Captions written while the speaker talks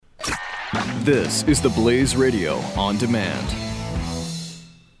This is the Blaze Radio on demand.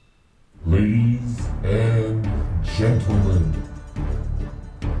 Ladies and gentlemen,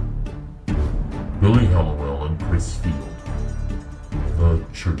 Billy Hallowell and Chris Field, the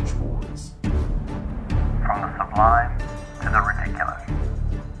Church Boys. From the sublime to the ridiculous,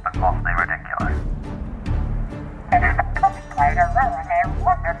 but mostly ridiculous. It is the contemplate a really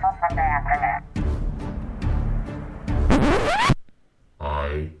wonderful Sunday afternoon.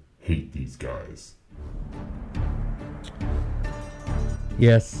 I hate these guys.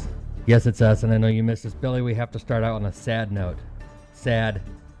 Yes, it's us, and I know you missed us. Billy, we have to start out on a sad note. Sad.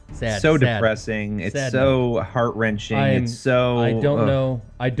 So depressing. It's sad so heart-wrenching. It's so... I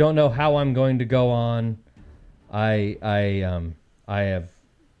don't know how I'm going to go on. I have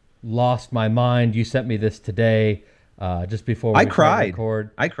lost my mind. You sent me this today, just before we record.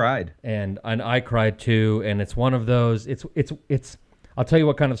 I cried. And I cried too, and it's one of those, it's I'll tell you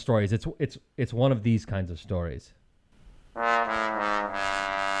what kind of stories. It's one of these kinds of stories.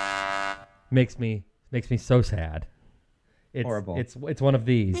 Makes me so sad. It's horrible. It's one of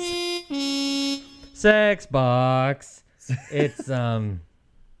these. Sex box. It's It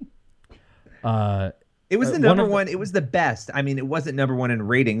was the number one. It was the best. I mean, it wasn't number one in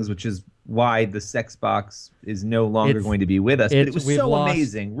ratings, which is why the sex box is no longer going to be with us. But it was so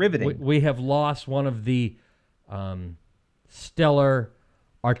amazing, riveting. We have lost one of the stellar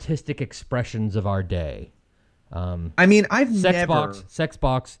artistic expressions of our day. I mean, Sex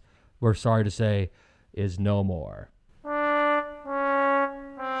box, we're sorry to say, is no more.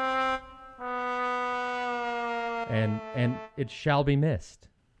 And it shall be missed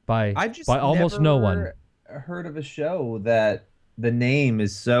by almost no one. Heard of a show that the name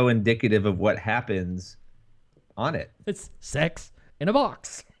is so indicative of what happens on it. It's sex in a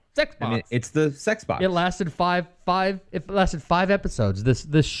box. Sex box. I mean, it's the sex box. It lasted five episodes.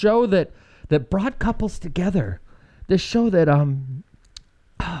 This show that brought couples together. This show that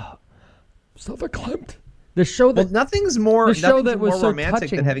so verklempt. The show that nothing's more so romantic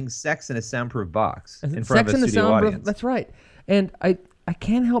touching than having sex in a soundproof box in front of a studio audience. That's right. And I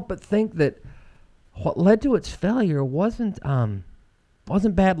can't help but think that what led to its failure wasn't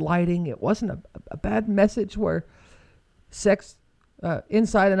bad lighting. It wasn't a bad message where sex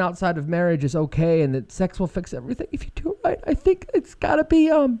inside and outside of marriage is okay and that sex will fix everything if you do it right. I think it's got to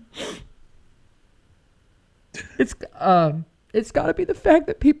be it's got to be the fact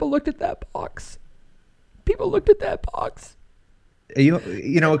that people looked at that box.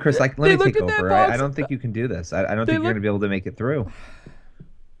 You know what, Chris? Let me take over. I don't think you can do this. I don't think you're going to be able to make it through.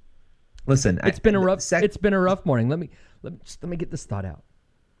 Listen, it's been a rough morning. Let me get this thought out.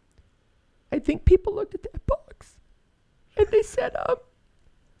 I think people looked at that box and they said,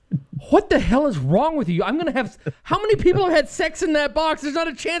 "What the hell is wrong with you? I'm going to have how many people have had sex in that box? There's not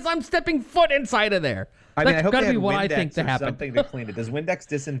a chance I'm stepping foot inside of there." I mean, I hope gotta they be have what Windex I think to or happen. something to clean it. Does Windex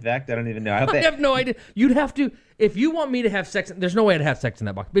disinfect? I don't even know. I have no idea. You'd have to, if you want me to have sex, there's no way I'd have sex in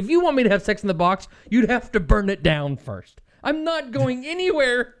that box. But if you want me to have sex in the box, you'd have to burn it down first. I'm not going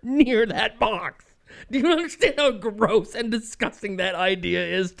anywhere near that box. Do you understand how gross and disgusting that idea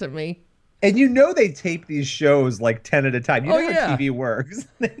is to me? And they tape these shows like 10 at a time. You know how TV works.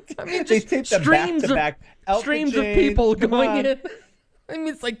 They tape them back-to-back. Streams of people going in. I mean,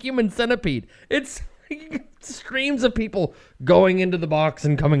 it's like Human Centipede. It's streams of people going into the box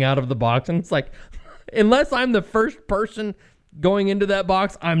and coming out of the box. And it's like, unless I'm the first person going into that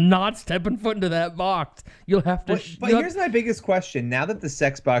box, I'm not stepping foot into that box. You'll have to... But here's my biggest question. Now that the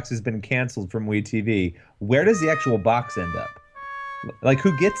sex box has been canceled from WeTV, where does the actual box end up? Like,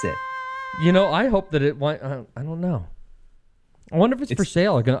 who gets it? I hope that it... I don't know. I wonder if it's for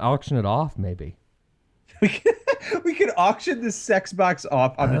sale. I'm going to auction it off, maybe. We could auction this sex box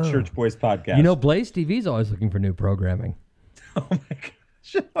off on the Church Boys podcast. Blaze TV's always looking for new programming. Oh my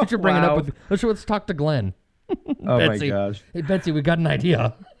gosh! What you're bringing up with? Let's talk to Glenn. Oh Betsy. My gosh! Hey Betsy, we got an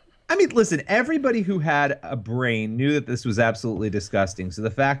idea. I mean, listen, everybody who had a brain knew that this was absolutely disgusting. So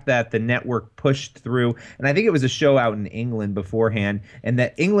the fact that the network pushed through, and I think it was a show out in England beforehand, and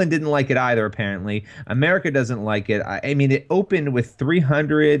that England didn't like it either, apparently. America doesn't like it. I mean, it opened with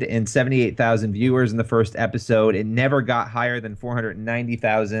 378,000 viewers in the first episode. It never got higher than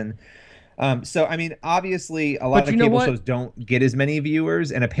 490,000. So, I mean, obviously, a lot of the cable shows don't get as many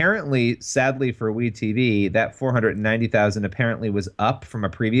viewers. And apparently, sadly for WeTV, that 490,000 apparently was up from a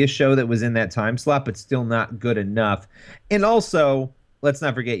previous show that was in that time slot, but still not good enough. And also, let's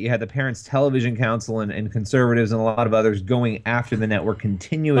not forget, you had the Parents Television Council and conservatives and a lot of others going after the network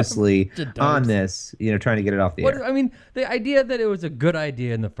continuously on this, trying to get it off the air. I mean, the idea that it was a good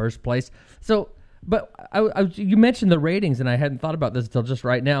idea in the first place. So, but you mentioned the ratings, and I hadn't thought about this until just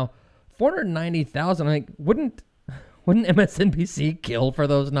right now. 490,000. I think wouldn't MSNBC kill for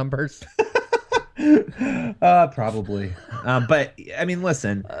those numbers? Probably. But I mean,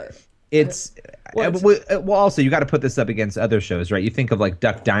 listen, it's well. Also, you got to put this up against other shows, right? You think of like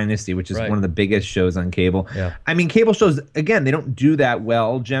Duck Dynasty, which is one of the biggest shows on cable. Yeah. I mean, cable shows again, they don't do that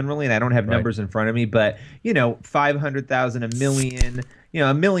well generally, and I don't have numbers in front of me, but 500,000, a million.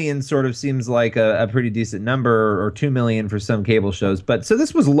 A million sort of seems like a pretty decent number, or 2 million for some cable shows. But so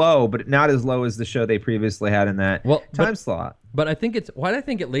this was low, but not as low as the show they previously had in that time slot. But I think what I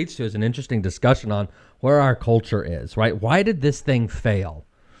think it leads to is an interesting discussion on where our culture is, right? Why did this thing fail?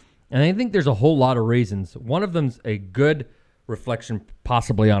 And I think there's a whole lot of reasons. One of them's a good reflection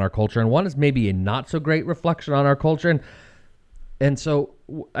possibly on our culture, and one is maybe a not so great reflection on our culture. And so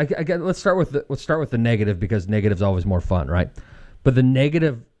let's start with the negative, because negative's always more fun, right? But the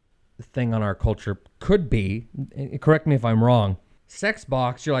negative thing on our culture could be, correct me if I'm wrong, sex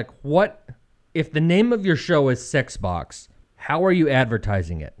box. You're like, what if the name of your show is Sex Box? How are you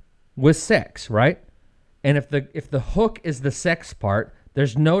advertising it? With sex, right? And if the hook is the sex part,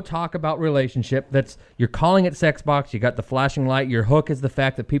 there's no talk about relationship. You're calling it Sex Box. You got the flashing light. Your hook is the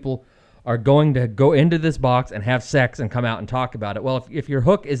fact that people are going to go into this box and have sex and come out and talk about it. Well, if your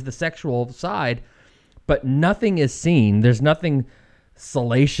hook is the sexual side, but nothing is seen, there's nothing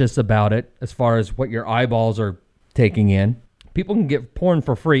salacious about it as far as what your eyeballs are taking in. People can get porn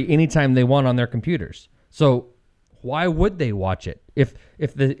for free anytime they want on their computers. So why would they watch it? If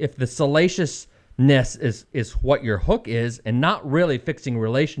the salaciousness is what your hook is, and not really fixing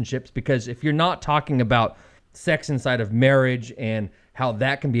relationships, because if you're not talking about sex inside of marriage and how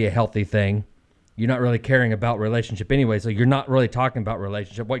that can be a healthy thing, you're not really caring about relationship anyway, so you're not really talking about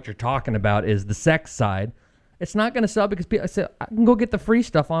relationship. What you're talking about is the sex side. It's not going to sell because people say, I can go get the free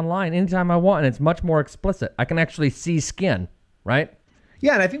stuff online anytime I want, and it's much more explicit. I can actually see skin, right?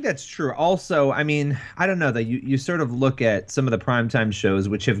 Yeah, and I think that's true. Also, I mean, I don't know that you sort of look at some of the primetime shows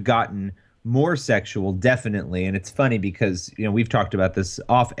which have gotten more sexual, definitely. And it's funny because, we've talked about this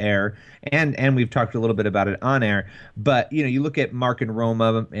off air and we've talked a little bit about it on air. But, you look at Mark and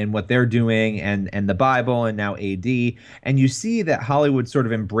Roma and what they're doing and the Bible and now AD, and you see that Hollywood sort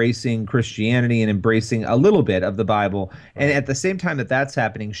of embracing Christianity and embracing a little bit of the Bible. And at the same time that's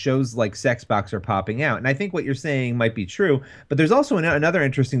happening, shows like Sex Box are popping out. And I think what you're saying might be true, but there's also another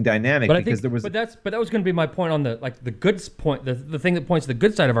interesting dynamic But that was going to be my point on the good point. The thing that points to the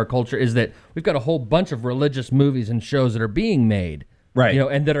good side of our culture is that we've got a whole bunch of religious movies and shows that are being made, right?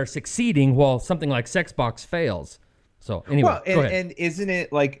 And that are succeeding while something like Sex Box fails. So anyway, go ahead. And isn't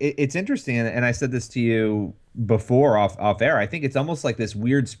it like it's interesting? And I said this to you before off air. I think it's almost like this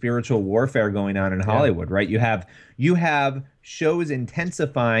weird spiritual warfare going on in Hollywood, right? You have shows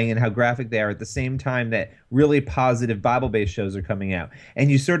intensifying and how graphic they are at the same time that really positive Bible-based shows are coming out,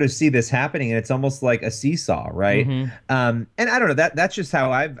 and you sort of see this happening, and it's almost like a seesaw, right? Mm-hmm. And I don't know, that's just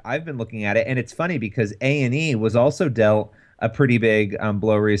how I've been looking at it. And it's funny because A&E was also dealt a pretty big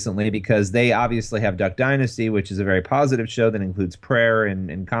blow recently, because they obviously have Duck Dynasty, which is a very positive show that includes prayer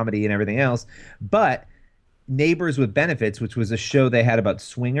and comedy and everything else, but Neighbors with Benefits, which was a show they had about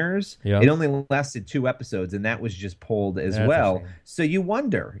swingers, it only lasted 2 episodes, and that was just pulled as well. So you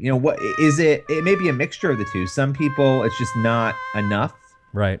wonder, what is it? It may be a mixture of the two. Some people, it's just not enough.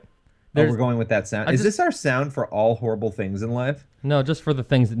 Right. We're going with that sound. Is this our sound for all horrible things in life? No, just for the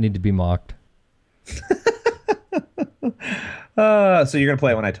things that need to be mocked. So you're gonna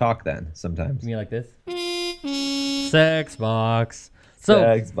play it when I talk then? Sometimes. You mean like this? Sex Box.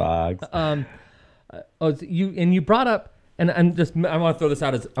 Sex Box. You brought up, and I want to throw this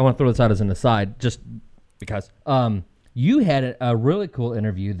out as an aside, just because you had a really cool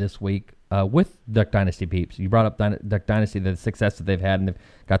interview this week with Duck Dynasty peeps. You brought up Duck Dynasty, the success that they've had, and they've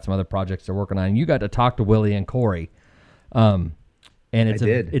got some other projects they're working on. And you got to talk to Willie and Corey. And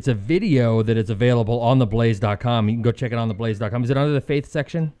it's a video that is available on theblaze.com. You can go check it on theblaze.com. Is it under the faith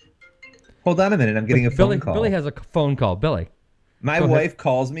section? Hold on a minute. I'm getting a phone call. Billy has a phone call. Billy. My wife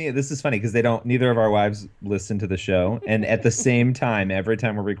calls me. This is funny because neither of our wives listen to the show. And at the same time, every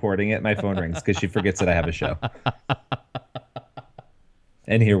time we're recording it, my phone rings because she forgets that I have a show.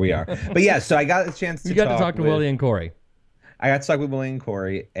 And here we are. But yeah, so I got a chance to talk to Willie and Corey. I got to talk with Willie and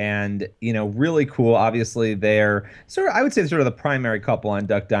Corey, and really cool. Obviously, they're I would say sort of the primary couple on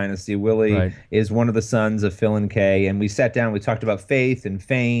Duck Dynasty. Willie is one of the sons of Phil and Kay, and we sat down. We talked about faith and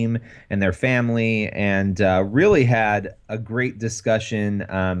fame and their family, and really had a great discussion.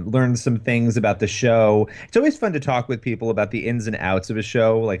 Learned some things about the show. It's always fun to talk with people about the ins and outs of a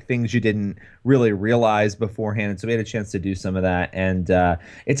show, like things you didn't really realize beforehand. And so we had a chance to do some of that, and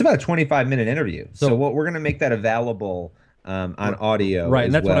it's about a 25-minute interview. So we're going to make that available on audio. Right,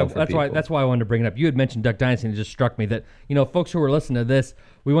 and that's why I wanted to bring it up. You had mentioned Duck Dynasty, and it just struck me that folks who are listening to this,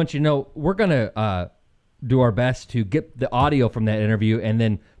 we want you to know we're gonna do our best to get the audio from that interview and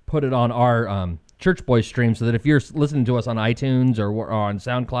then put it on our Church Boys stream, so that if you're listening to us on iTunes or on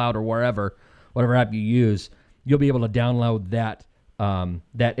SoundCloud or whatever app you use, you'll be able to download that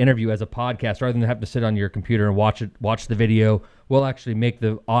interview as a podcast rather than have to sit on your computer and watch the video. We'll actually make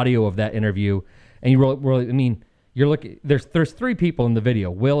the audio of that interview, and you're looking. There's 3 people in the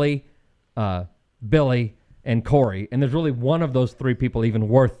video: Willie, Billy, and Corey, and there's really one of those 3 people even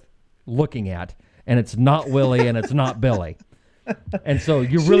worth looking at, and it's not Willie and it's not Billy. And so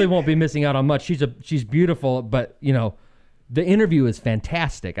you really won't be missing out on much. She's beautiful, but the interview is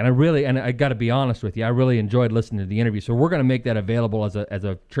fantastic, and I got to be honest with you, I really enjoyed listening to the interview. So we're going to make that available as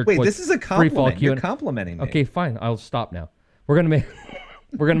a Church Wait, Boys this is a compliment. You're complimenting me. Okay, fine. I'll stop now. We're going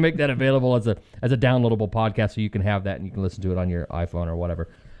to make that available as a downloadable podcast, so you can have that and you can listen to it on your iPhone or whatever.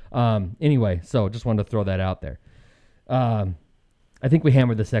 Anyway, so just wanted to throw that out there. I think we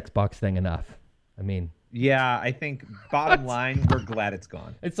hammered this Xbox thing enough. Yeah, I think bottom line, we're glad it's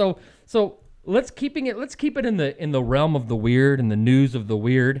gone. And so let's keep it in the realm of the weird and the news of the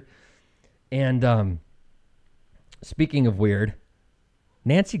weird. And speaking of weird,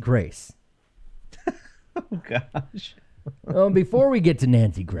 Nancy Grace. Oh gosh. Before we get to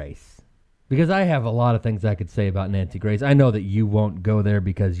Nancy Grace, because I have a lot of things I could say about Nancy Grace. I know that you won't go there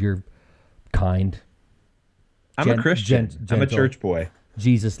because you're kind. I'm a Christian. I'm a church boy.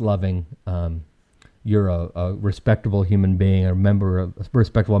 Jesus loving. You're a respectable human being, a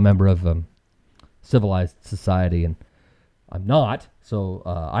respectable member of civilized society, and I'm not. So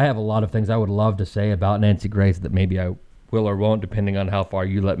I have a lot of things I would love to say about Nancy Grace that maybe I will or won't, depending on how far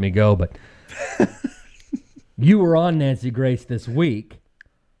you let me go. But you were on Nancy Grace this week.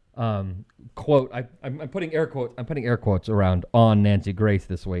 Quote: I'm putting air quotes. I'm putting air quotes around on Nancy Grace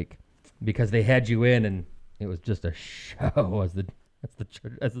this week because they had you in, and it was just a show, as the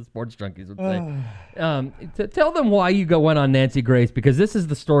sports junkies would say. To tell them why you went on Nancy Grace, because this is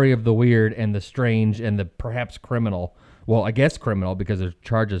the story of the weird and the strange and the perhaps criminal. Well, I guess criminal because there's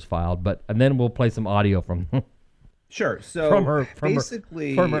charges filed, and then we'll play some audio from sure. So from her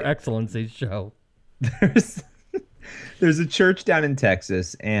excellency's show. There's a church down in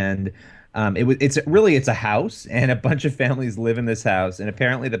Texas, and it's a house, and a bunch of families live in this house, and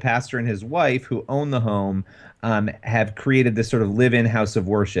apparently the pastor and his wife, who own the home, have created this sort of live-in house of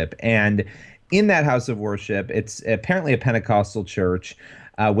worship. And in that house of worship, it's apparently a Pentecostal church,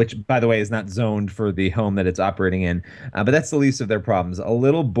 which, by the way, is not zoned for the home that it's operating in. But that's the least of their problems. A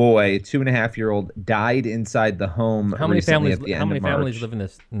little boy, 2.5-year-old, died inside the home. How many families live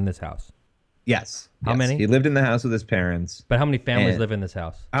in this house? Yes. How many? He lived in the house with his parents. But how many families live in this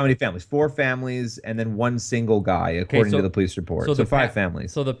house? How many families? 4 families, and then 1 single guy, according to the police report. So 5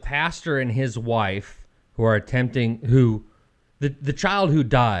 families. So the pastor and his wife, who are the child who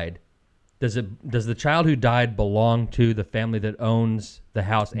died, does the child who died belong to the family that owns the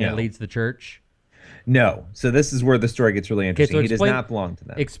house and leads the church? No. So this is where the story gets really interesting. He does not belong to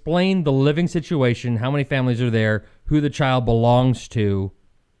them. Explain the living situation, how many families are there, who the child belongs to,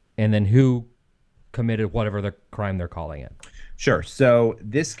 and then who committed whatever the crime they're calling it. Sure. So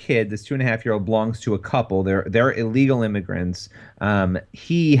this kid, this 2.5-year-old, belongs to a couple. They're illegal immigrants.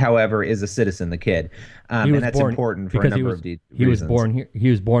 He, however, is a citizen. The kid, and that's important for a number of reasons. He was born here. He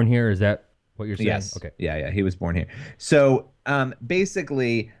was born here. Is that what you're saying? Yes. Okay. Yeah. He was born here. So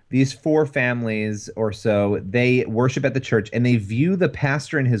basically, these 4 families or so, they worship at the church, and they view the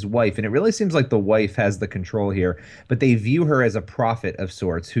pastor and his wife, and it really seems like the wife has the control here, but they view her as a prophet of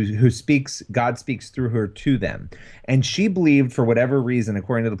sorts who speaks, God speaks through her to them. And she believed, for whatever reason,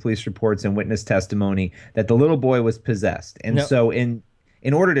 according to the police reports and witness testimony, that the little boy was possessed. And so in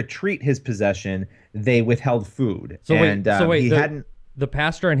order to treat his possession, they withheld food. The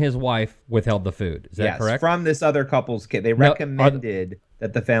pastor and his wife withheld the food. Is that correct? From this other couple's kid. They recommended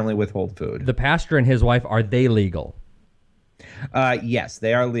that the family withhold food. The pastor and his wife, are they legal? Yes,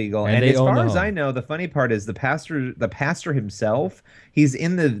 they are legal. And as far as I know, the funny part is the pastor himself, he's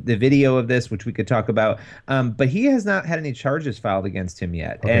in the video of this, which we could talk about, but he has not had any charges filed against him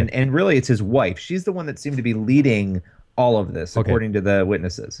yet. Okay. And really, it's his wife. She's the one that seemed to be leading all of this, according to the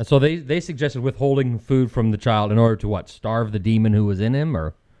witnesses. And so they suggested withholding food from the child in order to what? Starve the demon who was in him,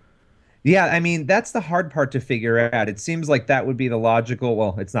 or? Yeah, I mean, that's the hard part to figure out. It seems like that would be the logical,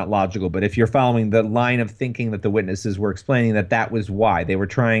 well, it's not logical, but if you're following the line of thinking that the witnesses were explaining, that that was why they were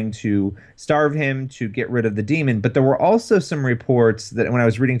trying to starve him to get rid of the demon. But there were also some reports that when I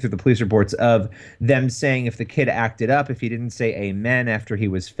was reading through the police reports of them saying if the kid acted up, if he didn't say amen after he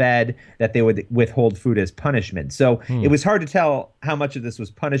was fed, that they would withhold food as punishment. So it was hard to tell how much of this was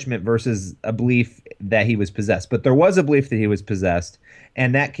punishment versus a belief that he was possessed. But there was a belief that he was possessed.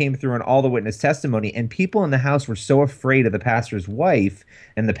 And that came through in all the witness testimony. And people in the house were so afraid of the pastor's wife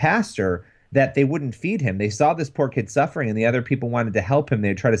and the pastor that they wouldn't feed him. They saw this poor kid suffering, and the other people wanted to help him. They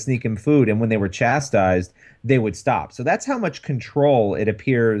would try to sneak him food. And when they were chastised, they would stop. So that's how much control it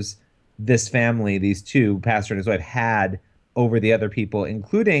appears this family, these two, pastor and his wife, had over the other people,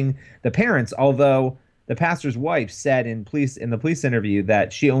 including the parents, although the pastor's wife said in the police interview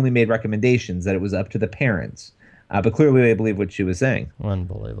that she only made recommendations, that it was up to the parents. But clearly they believe what she was saying.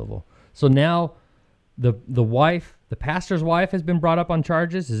 Unbelievable. So now the pastor's wife has been brought up on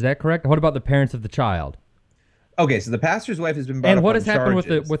charges. Is that correct? What about the parents of the child? Okay, so the pastor's wife has been brought up on charges. And what has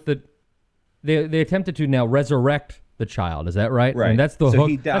happened with they attempted to now resurrect the child. Is that right? Right. I mean, that's the so hook.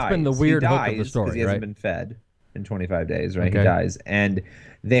 He dies. That's been the weird hook of the because story, he hasn't right? been fed in 25 days, right? Okay. He dies. And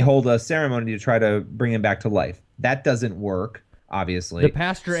they hold a ceremony to try to bring him back to life. That doesn't work, obviously. The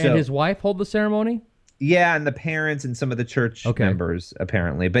pastor and his wife hold the ceremony? Yeah, and the parents and some of the church members,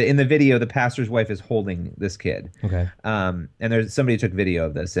 apparently. But in the video, the pastor's wife is holding this kid. Okay. And there's somebody took video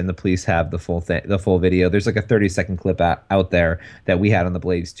of this, and the police have the full video. There's like a 30-second clip out there that we had on the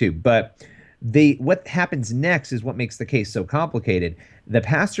Blaze too. But what happens next is what makes the case so complicated. The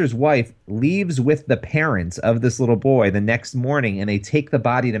pastor's wife leaves with the parents of this little boy the next morning, and they take the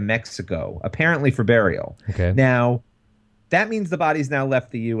body to Mexico, apparently for burial. Okay. Now, that means the body's now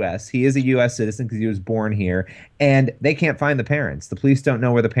left the U.S. He is a U.S. citizen because he was born here, and they can't find the parents. The police don't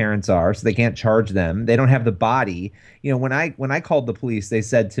know where the parents are, so they can't charge them. They don't have the body. You know, when I called the police, they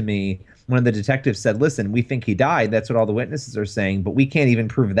said to me, one of the detectives said, listen, we think he died. That's what all the witnesses are saying, but we can't even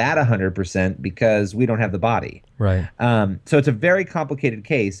prove that 100% because we don't have the body. Right. So it's a very complicated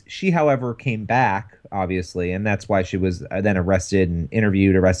case. She, however, came back, obviously, and that's why she was then arrested and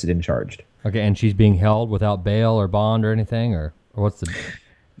interviewed, arrested, and charged. Okay, and she's being held without bail or bond or anything, or what's the?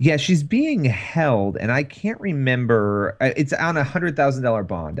 Yeah, she's being held, and I can't remember. It's on $100,000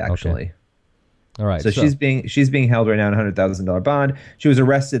 bond, actually. Okay. All right. So she's being held right now on a $100,000 bond. She was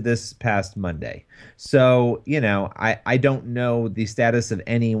arrested this past Monday. So, you know, I don't know the status of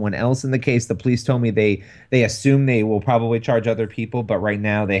anyone else in the case. The police told me they assume they will probably charge other people, but right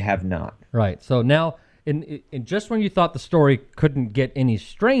now they have not. Right. So now, in just when you thought the story couldn't get any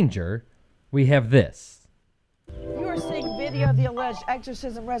stranger, we have this. You are seeing video of the alleged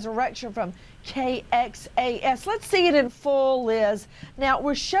exorcism resurrection from KXAS. Let's see it in full, Liz. Now,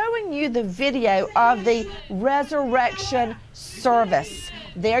 we're showing you the video of the resurrection service.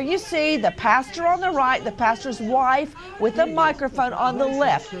 There you see the pastor on the right, the pastor's wife with a microphone on the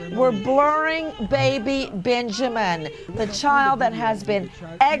left. We're blurring baby Benjamin, the child that has been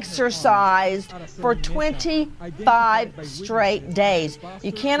exorcised for 25 straight days.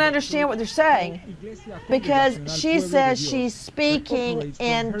 You can't understand what they're saying because she says she's speaking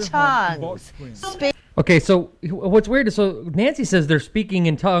in tongues. Okay, so what's weird is, so Nancy says they're speaking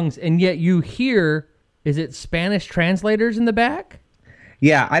in tongues, and yet you hear, is it Spanish translators in the back?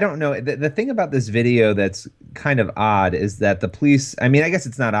 Yeah, I don't know. The thing about this video that's kind of odd is that the police, I mean, I guess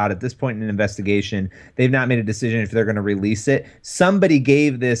it's not odd at this point in an investigation. They've not made a decision if they're going to release it. Somebody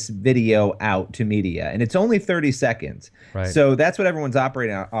gave this video out to media, and it's only 30 seconds. Right. So that's what everyone's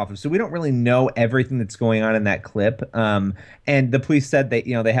operating off of. So we don't really know everything that's going on in that clip. And the police said that,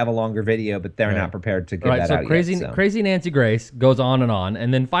 you know, they have a longer video, but they're not prepared to give that out yet. Crazy Nancy Grace goes on,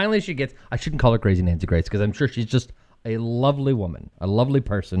 and then finally she gets, I shouldn't call her Crazy Nancy Grace because I'm sure she's just a lovely woman, a lovely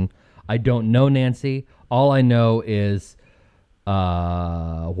person. I don't know Nancy. All I know is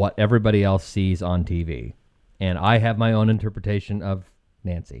what everybody else sees on TV. And I have my own interpretation of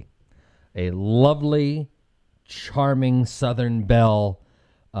Nancy. A lovely, charming Southern belle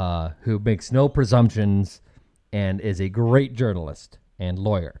who makes no presumptions and is a great journalist and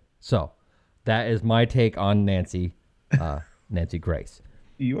lawyer. So that is my take on Nancy, Nancy Grace.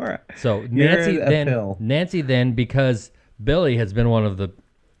 You are. So Nancy then, because Billy has been one of the,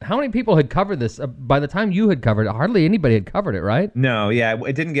 how many people had covered this? By the time you had covered it, hardly anybody had covered it, right? No, yeah,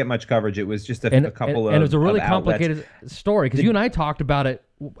 it didn't get much coverage. It was just a couple of, and it was a really complicated story because you and I talked about it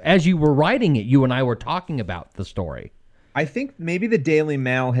as you were writing it. You and I were talking about the story. I think maybe the Daily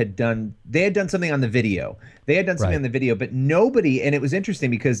Mail had done something on the video. They had done something on the video, but nobody, and it was interesting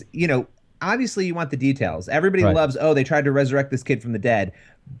because, you know, obviously you want the details. Everybody Right. loves, oh, they tried to resurrect this kid from the dead,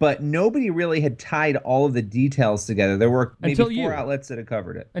 but nobody really had tied all of the details together. There were maybe Until four you. outlets that had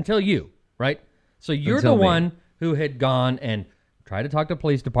covered it. Until you, right? So you're Until the me. one who had gone and tried to talk to the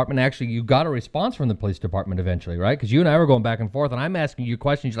police department. Actually, you got a response from the police department eventually, right? Because you and I were going back and forth, and I'm asking you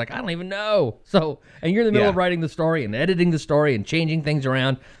questions. You're like, I don't even know. So, and you're in the middle Yeah. of writing the story and editing the story and changing things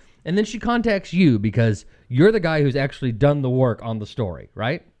around. And then she contacts you because you're the guy who's actually done the work on the story,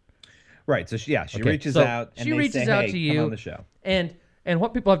 right? Right. So she Okay, reaches so out and she they reaches say, out hey, to you come on the show. And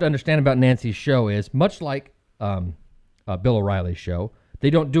what people have to understand about Nancy's show is, much like Bill O'Reilly's show, they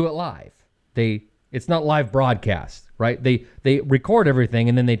don't do it live. It's not live broadcast, right? They record everything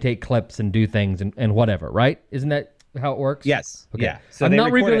and then they take clips and do things and whatever, right? Isn't that how it works? Yes. Okay. Yeah. So I'm they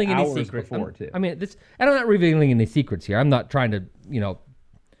not recorded revealing any hours secrets. before, too. I mean, I'm not revealing any secrets here. I'm not trying to,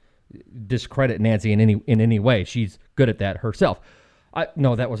 discredit Nancy in any way. She's good at that herself.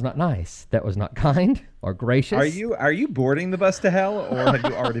 No, that was not nice. That was not kind or gracious. Are you boarding the bus to hell, or have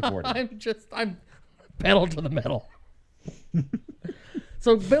you already boarded? I'm pedal to the metal.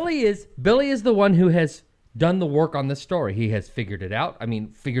 So Billy is the one who has done the work on this story. He has figured it out. I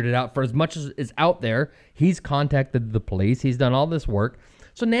mean, figured it out for as much as is out there. He's contacted the police. He's done all this work.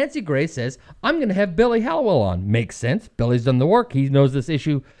 So Nancy Grace says, I'm going to have Billy Hallowell on. Makes sense. Billy's done the work. He knows this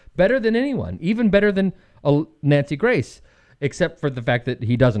issue better than anyone, even better than Nancy Grace, except for the fact that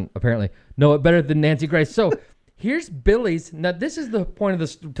he doesn't apparently know it better than Nancy Grace. So here's Billy's. Now, this is the point of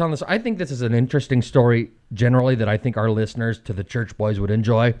this telling this. I think this is an interesting story generally that I think our listeners to the Church Boys would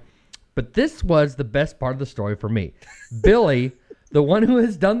enjoy. But this was the best part of the story for me. Billy, the one who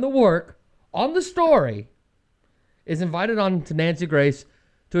has done the work on the story, is invited on to Nancy Grace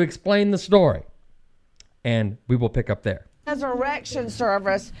to explain the story. And we will pick up there. Resurrection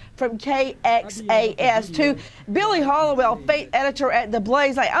service from KXAS to Billy Hallowell, faith editor at The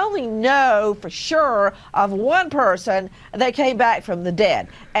Blaze. I only know for sure of one person that came back from the dead,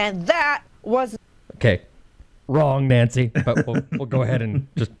 and that was Okay. Wrong, Nancy. But we'll go ahead and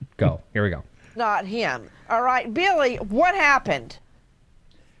just go. Here we go. not him. All right, Billy, what happened?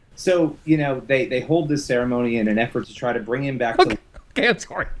 So, they hold this ceremony in an effort to try to bring him back to... Okay, I'm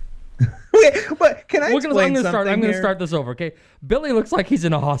sorry. Wait, but can I explain I'm something going to here? start this over, okay? Billy looks like he's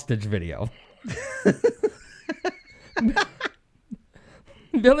in a hostage video.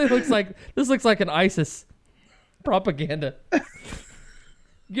 Billy looks like an ISIS propaganda.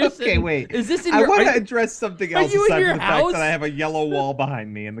 Okay, wait. Is this in I your... want to address something else you in aside your from the fact house? that I have a yellow wall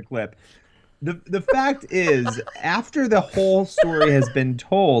behind me in the clip. The fact is, after the whole story has been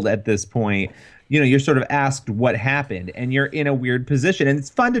told at this point, you're sort of asked what happened, and you're in a weird position. And it's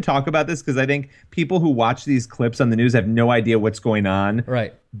fun to talk about this because I think people who watch these clips on the news have no idea what's going on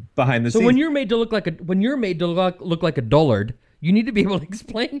Right. behind the So scenes. when you're made to look like a dullard, you need to be able to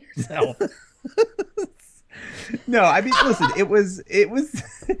explain yourself. No, I mean, listen, it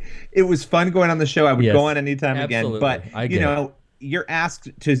was fun going on the show. I would Yes, go on anytime absolutely. again, but I get it. You're asked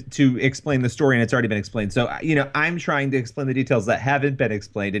to explain the story and it's already been explained. So, I'm trying to explain the details that haven't been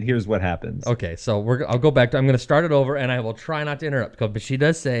explained, and here's what happens. Okay, so I'll go back to... I'm going to start it over, and I will try not to interrupt. But she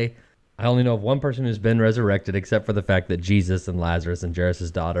does say, I only know of one person who's been resurrected, except for the fact that Jesus and Lazarus and Jairus'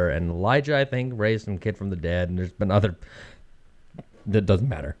 daughter and Elijah, I think, raised some kid from the dead, and there's been other... That doesn't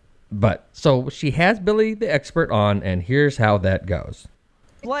matter. But, so she has Billy the expert on, and here's how that goes.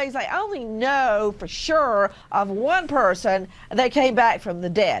 Blaze, I only know for sure of one person that came back from the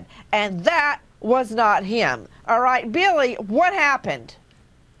dead, and that was not him. All right, Billy, what happened?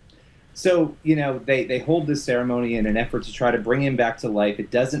 So, they hold this ceremony in an effort to try to bring him back to life. It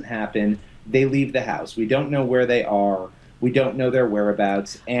doesn't happen. They leave the house. We don't know where they are. We don't know their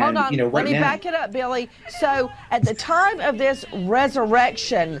whereabouts. And, Hold on, right let me now, back it up, Billy. So, at the time of this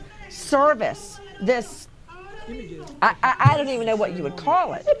resurrection service, I don't even know what you would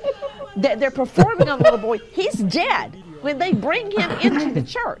call it. They're performing on the little boy. He's dead when they bring him into the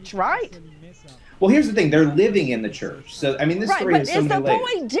church, right? Well, here's the thing. They're living in the church. So, I mean, this Right, story but has is so the many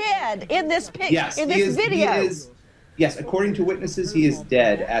layers. boy dead in this picture, Yes, in he this is, video? He is, yes, according to witnesses, he is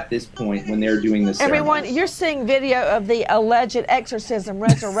dead at this point when they're doing this Everyone, ceremony. you're seeing video of the alleged exorcism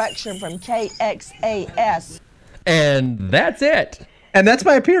resurrection from KXAS. And that's it. And that's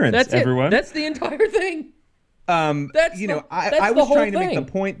my appearance, That's everyone. it. That's the entire thing. I the was whole trying to make thing. the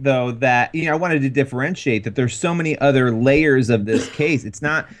point, though, that I wanted to differentiate that there's so many other layers of this case.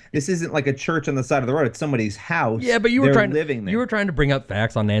 This isn't like a church on the side of the road. It's somebody's house. Yeah, but you were They're trying living there. You were trying to bring up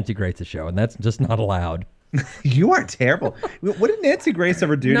facts on Nancy Grace's show, and that's just not allowed. You are terrible. What did Nancy Grace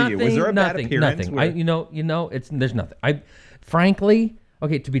ever do to you? Was there a bad appearance? Nothing. There's nothing. Frankly,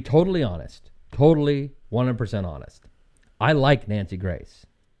 okay, to be totally honest, totally 100% honest, I like Nancy Grace.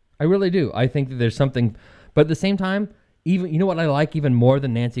 I really do. I think that there's something, but at the same time, even you know what I like even more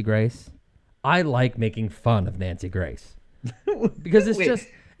than Nancy Grace? I like making fun of Nancy Grace because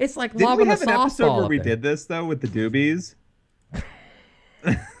it's like Didn't lobbing we a have an episode softball where up we there. did this though with the Doobies?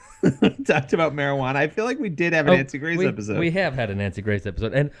 Talked about marijuana. I feel like we did have a Nancy Grace episode. We have had a Nancy Grace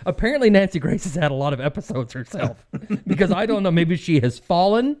episode, and apparently Nancy Grace has had a lot of episodes herself because I don't know. Maybe she has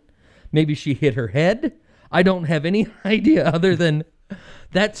fallen, maybe she hit her head. I don't have any idea other than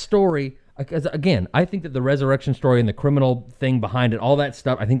that story. Because again, I think that the resurrection story and the criminal thing behind it, all that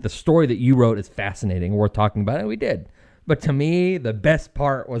stuff, I think the story that you wrote is fascinating, worth talking about, and we did. But to me, the best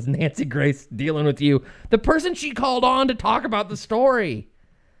part was Nancy Grace dealing with you, the person she called on to talk about the story.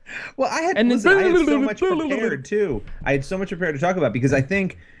 Well, I had so much prepared too. I had so much prepared to talk about because I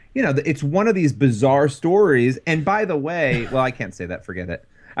think, it's one of these bizarre stories. And by the way, well, I can't say that. Forget it.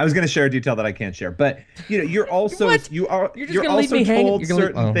 I was going to share a detail that I can't share, but you're also you're also told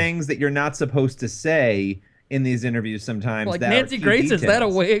certain things that you're not supposed to say in these interviews sometimes. Like that Nancy Grace, details. is that a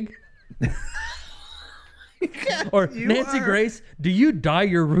wig? Or Nancy Grace, do you dye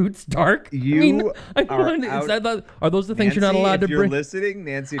your roots dark? Are those the things Nancy, you're not allowed to bring? If you're listening,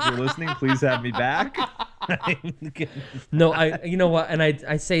 Nancy, if you're listening, please have me back. No, you know what? And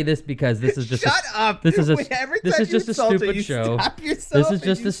I say this because this is just Shut up. This is a Insult stupid you show. stop yourself This is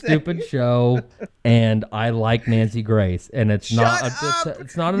just a stupid show, and I like Nancy Grace, and it's not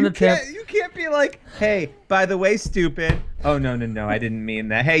an attempt. You can't be like, hey, by the way, stupid. Oh no, I didn't mean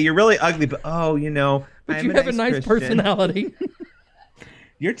that. Hey, you're really ugly, but But you have a nice personality.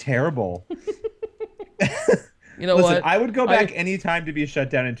 You're terrible. You know Listen, what? I would go back any time to be shut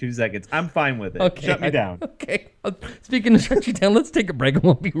down in 2 seconds. I'm fine with it. Okay, Shut me down. Okay. Speaking of shut you down, let's take a break and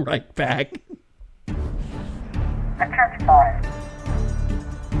we'll be right back. The Church Boys.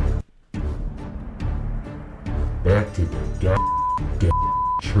 Back to the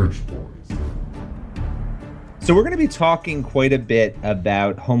Church Boys. So we're going to be talking quite a bit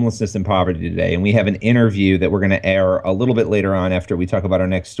about homelessness and poverty today, and we have an interview that we're going to air a little bit later on after we talk about our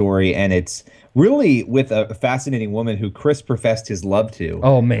next story, and it's really with a fascinating woman who Chris professed his love to.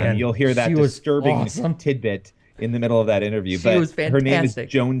 Oh, man. And you'll hear that disturbing awesome. tidbit in the middle of that interview. She was fantastic. Her name is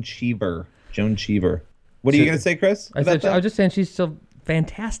Joan Cheever. Joan Cheever. What are you going to say, Chris? I was just saying she's so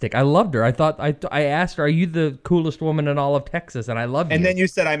fantastic. I loved her. I asked her, "Are you the coolest woman in all of Texas?" And I love you. And then you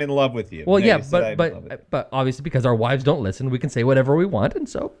said, "I'm in love with you." Well, yeah, but obviously because our wives don't listen, we can say whatever we want, and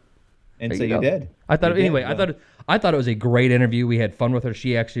so. And so you did. I thought I thought it was a great interview. We had fun with her.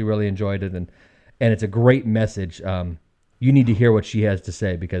 She actually really enjoyed it, and it's a great message. You need to hear what she has to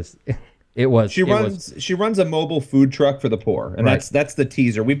say because she runs a mobile food truck for the poor, and right. that's the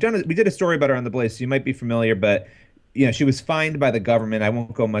teaser. We did a story about her on the Blaze, so you might be familiar, but. She was fined by the government. I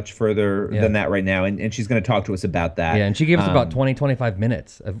won't go much further than that right now. And she's going to talk to us about that. Yeah, and she gave us about 25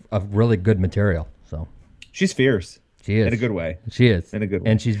 minutes of really good material. So she's fierce. She is. In a good way. She is. In a good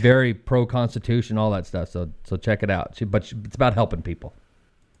way. And she's very pro-Constitution, all that stuff. So check it out. It's about helping people.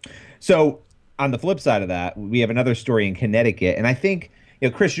 So on the flip side of that, we have another story in Connecticut. And I think,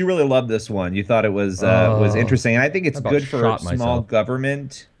 Chris, you really loved this one. You thought it was interesting. And I think it's good for small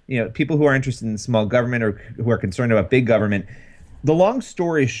government. People who are interested in small government or who are concerned about big government. The long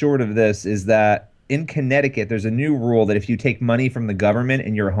story short of this is that in Connecticut, there's a new rule that if you take money from the government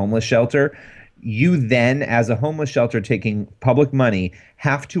and you're a homeless shelter, you then, as a homeless shelter taking public money,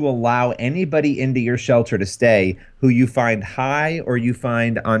 have to allow anybody into your shelter to stay who you find high or you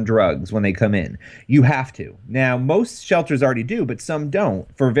find on drugs when they come in. You have to. Now, most shelters already do, but some don't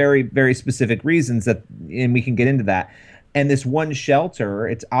for very, very specific reasons and we can get into that. And this one shelter,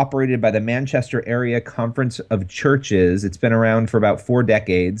 it's operated by the Manchester Area Conference of Churches. It's been around for about 4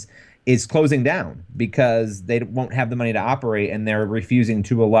 decades. Is closing down because they won't have the money to operate, and they're refusing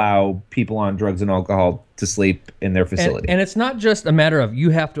to allow people on drugs and alcohol to sleep in their facility. And it's not just a matter of you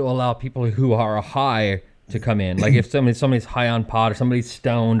have to allow people who are high to come in. Like if somebody's high on pot or somebody's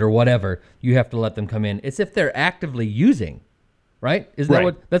stoned or whatever, you have to let them come in. It's if they're actively using, right?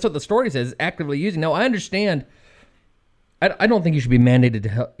 That's what the story says? Actively using. Now I understand. I don't think you should be mandated to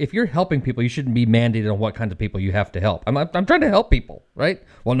help. If you're helping people, you shouldn't be mandated on what kinds of people you have to help. I'm trying to help people, right?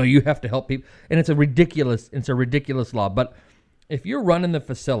 Well, no, you have to help people, and it's a ridiculous law. But if you're running the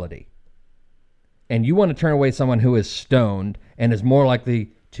facility and you want to turn away someone who is stoned and is more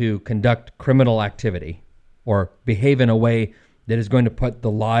likely to conduct criminal activity or behave in a way that is going to put the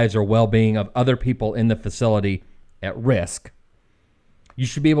lives or well-being of other people in the facility at risk, you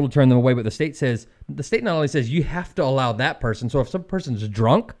should be able to turn them away. But the state not only says you have to allow that person. So if some person's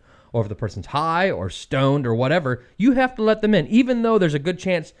drunk or if the person's high or stoned or whatever, you have to let them in, even though there's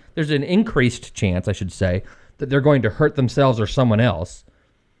an increased chance, I should say, that they're going to hurt themselves or someone else.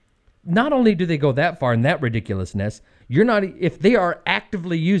 not only do they go that far in that ridiculousness, if they are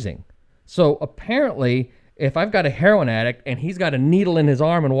actively using. So apparently, if I've got a heroin addict and he's got a needle in his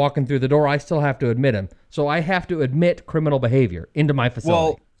arm and walking through the door, I still have to admit him. So I have to admit criminal behavior into my facility.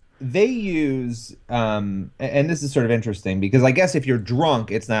 Well, they use, and this is sort of interesting because I guess if you're drunk,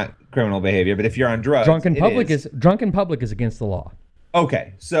 it's not criminal behavior, but if you're on drugs, drunk in public is against the law.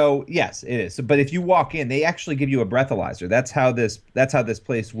 Okay, so yes, it is. So, but if you walk in, they actually give you a breathalyzer. That's how this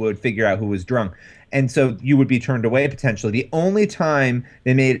place would figure out who was drunk, and so you would be turned away potentially. The only time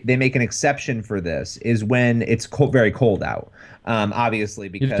they make an exception for this is when it's very cold out. Obviously,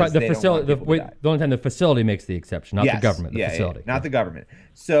 because the facility. The only time the facility makes the exception, not the government. The facility, not the government.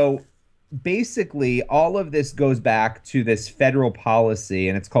 So basically, all of this goes back to this federal policy,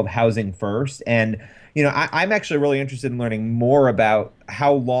 and it's called Housing First. And I'm actually really interested in learning more about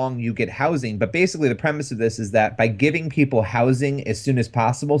how long you get housing. But basically, the premise of this is that by giving people housing as soon as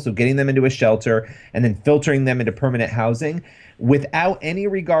possible, so getting them into a shelter and then filtering them into permanent housing, without any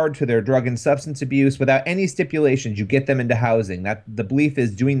regard to their drug and substance abuse, without any stipulations, you get them into housing. That the belief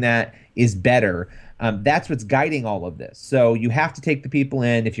is doing that is better. That's what's guiding all of this. So you have to take the people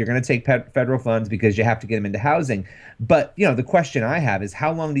in if you're going to take federal funds because you have to get them into housing. But, the question I have is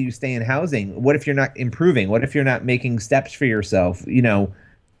how long do you stay in housing? What if you're not improving? What if you're not making steps for yourself?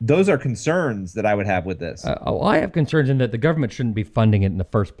 Those are concerns that I would have with this. I have concerns in that the government shouldn't be funding it in the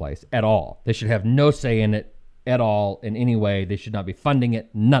first place at all. They should have no say in it at all in any way. They should not be funding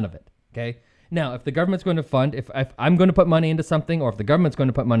it. None of it. Okay. Now, if the government's going to fund, if I'm going to put money into something, or if the government's going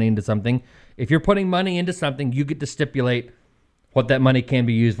to put money into something, if you're putting money into something, you get to stipulate what that money can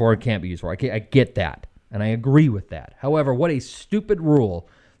be used for and can't be used for. I get that, and I agree with that. However, what a stupid rule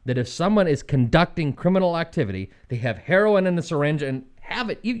that if someone is conducting criminal activity, they have heroin in the syringe and have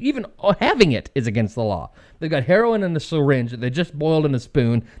it, even having it is against the law. They've got heroin in the syringe that they just boiled in a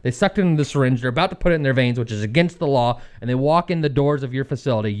spoon. They sucked it into the syringe. They're about to put it in their veins, which is against the law, and they walk in the doors of your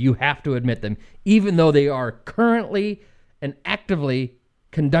facility. You have to admit them, even though they are currently and actively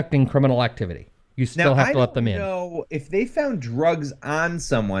conducting criminal activity. You still have to let them in. No, if they found drugs on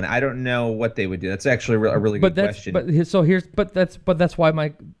someone, I don't know what they would do. That's actually a really good question. That's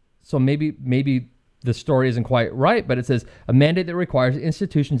why maybe the story isn't quite right, but it says a mandate that requires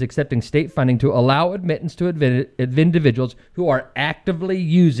institutions accepting state funding to allow admittance to individuals who are actively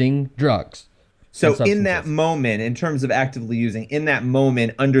using drugs. So in that moment, in terms of actively using, in that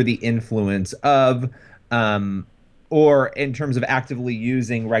moment under the influence of, or in terms of actively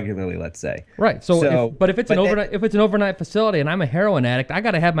using regularly, let's say. Right. If it's an overnight facility and I'm a heroin addict, I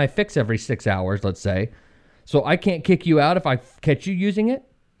got to have my fix every 6 hours, let's say. So I can't kick you out if I catch you using it.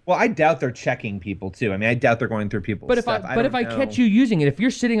 Well, I doubt they're checking people too. I mean, I doubt they're going through people's stuff. If I catch you using it, if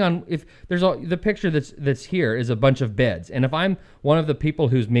you're sitting on, if there's the picture that's here is a bunch of beds, and if I'm one of the people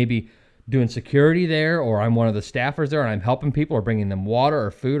who's maybe doing security there, or I'm one of the staffers there, and I'm helping people or bringing them water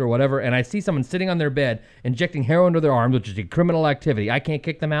or food or whatever, and I see someone sitting on their bed injecting heroin into their arms, which is a criminal activity, I can't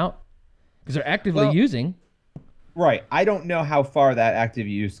kick them out because they're actively using. Right. I don't know how far that active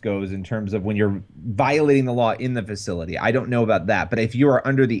use goes in terms of when you're violating the law in the facility. I don't know about that. But if you are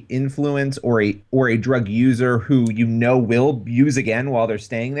under the influence or a drug user who will use again while they're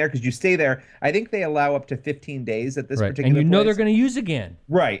staying there, because you stay there, I think they allow up to 15 days at this particular place. And place. they're going to use again.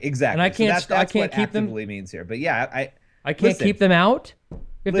 Right, exactly. And I can't, so that's I can't what keep actively them. Means here. But yeah, I can't keep them out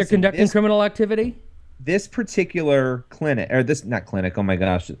if they're conducting criminal activity. This particular clinic, or this, not clinic, oh my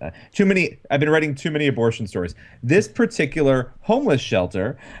gosh, I've been writing too many abortion stories. This particular homeless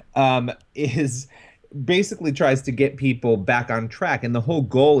shelter is basically tries to get people back on track. And the whole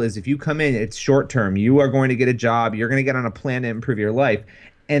goal is if you come in, it's short term. You are going to get a job. You're going to get on a plan to improve your life.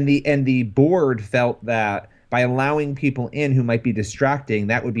 And the board felt that by allowing people in who might be distracting,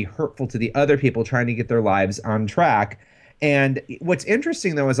 that would be hurtful to the other people trying to get their lives on track. And what's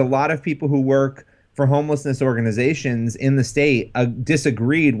interesting, though, is a lot of people who work for homelessness organizations in the state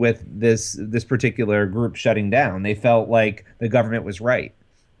disagreed with this particular group shutting down. They felt like the government was right.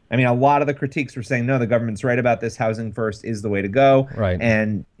 I mean, a lot of the critiques were saying, no, the government's right about this. Housing first is the way to go. Right.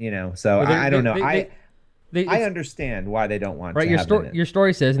 And, so I don't know. I understand why they don't want to have it. Your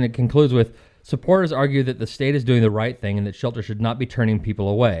story says, and it concludes with, supporters argue that the state is doing the right thing and that shelter should not be turning people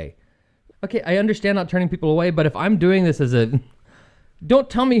away. Okay, I understand not turning people away, but if I'm doing this don't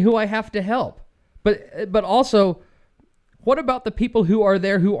tell me who I have to help. But also, what about the people who are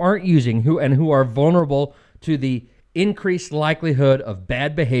there who aren't using, who are vulnerable to the increased likelihood of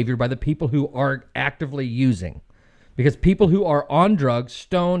bad behavior by the people who are actively using? Because people who are on drugs,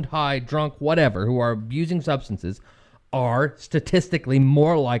 stoned, high, drunk, whatever, who are abusing substances, are statistically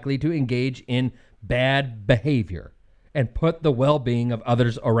more likely to engage in bad behavior. and put the well-being of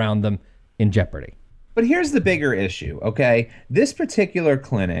others around them in jeopardy. But here's the bigger issue, okay? This particular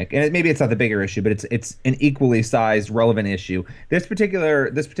clinic, and maybe it's not the bigger issue, but it's an equally sized, relevant issue. This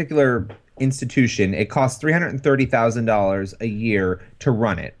particular institution, it costs $330,000 a year to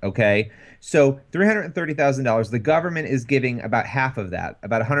run it, okay? So $330,000, the government is giving about half of that,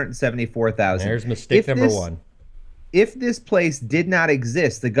 about $174,000. There's mistake number one. If this place did not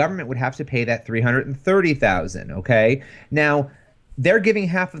exist, the government would have to pay that $330,000, okay? Now, they're giving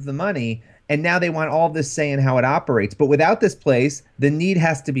half of the money, and now they want all this say in how it operates. But without this place, the need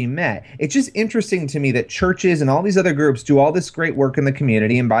has to be met. It's just interesting to me that churches and all these other groups do all this great work in the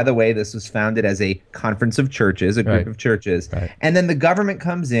community. And by the way, this was founded as a conference of churches, a group of churches. Right. And then the government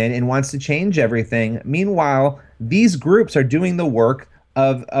comes in and wants to change everything. Meanwhile, these groups are doing the work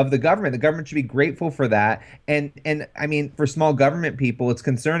of the government. The government should be grateful for that. And I mean, for small government people, it's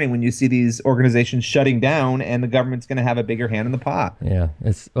concerning when you see these organizations shutting down and the government's going to have a bigger hand in the pot. Yeah,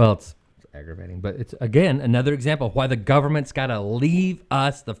 it's aggravating, but it's again another example of why the government's got to leave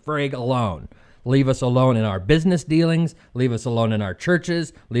us the frig alone. Leave us alone in our business dealings, leave us alone in our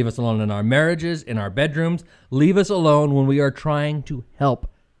churches, leave us alone in our marriages, in our bedrooms, leave us alone when we are trying to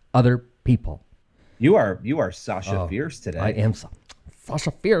help other people. You are Sasha Fierce today. I am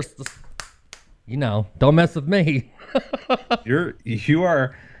Sasha Fierce. You know, don't mess with me. You're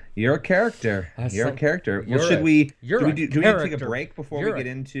a character. You're a character. Well, do we take a break before we get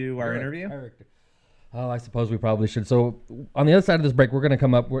into our interview? Oh, I suppose we probably should. So on the other side of this break, we're going to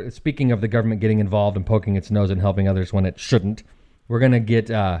come up. Speaking of the government getting involved and poking its nose and helping others when it shouldn't, we're going to get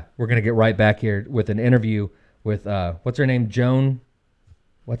right back here with an interview with what's her name? Joan.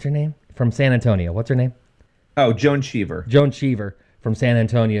 What's her name? From San Antonio. What's her name? Oh, Joan Cheever. Joan Cheever from San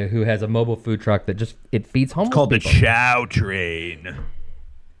Antonio, who has a mobile food truck that it feeds homeless people. It's called the Chow Train.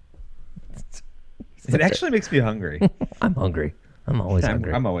 It actually makes me hungry. I'm hungry. I'm always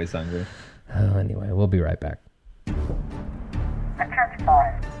hungry. I'm always hungry. Anyway, we'll be right back. The Church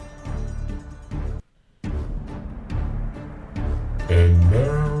Boys. And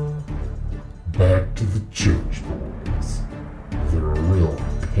now, back to the Church Boys. They're a real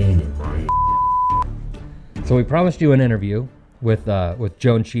pain in my So we promised you an interview with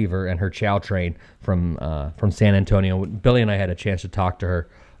Joan Cheever and her Chow Train from San Antonio. Billy and I had a chance to talk to her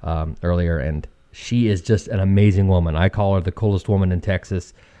earlier, and she is just an amazing woman. I call her the coolest woman in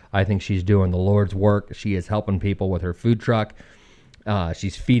Texas. I think she's doing the Lord's work. She is helping people with her food truck.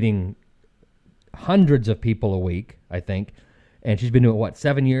 She's feeding hundreds of people a week, I think. And she's been doing,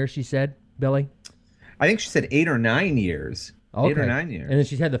 7 years, she said, Billy? I think she said 8 or 9 years. Okay. 8 or 9 years. And then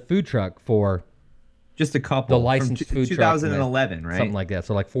she's had the food truck for... just a couple. The licensed food 2011, truck. right? Something like that.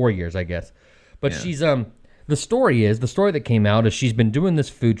 So like 4 years, I guess. But she's... The story that came out is she's been doing this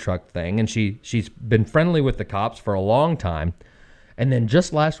food truck thing, and she's been friendly with the cops for a long time, and then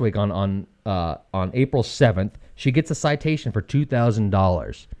just last week on April 7th, she gets a citation for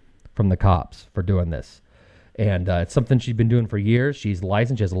 $2,000 from the cops for doing this, and it's something she's been doing for years. She's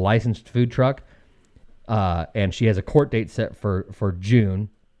licensed. She has a licensed food truck, and she has a court date set for June.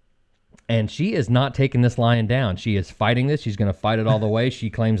 And she is not taking this lying down. She is fighting this. She's going to fight it all the way. She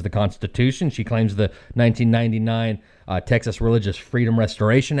claims the Constitution. She claims the 1999 Texas Religious Freedom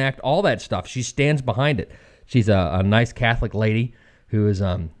Restoration Act, all that stuff. She stands behind it. She's a nice Catholic lady who is,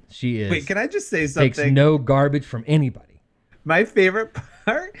 Wait, can I just say something? Takes no garbage from anybody. My favorite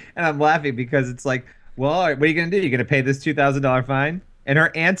part, and I'm laughing because it's like, well, all right, what are you going to do? You're going to pay this $2,000 fine? And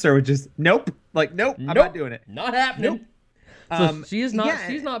her answer was just, nope. Like, nope, I'm not doing it. Not happening. Nope. So she is not.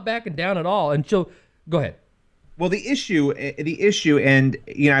 She's not backing down at all, and she'll go ahead. Well, the issue, and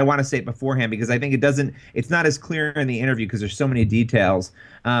I want to say it beforehand because I think it's not as clear in the interview because there's so many details.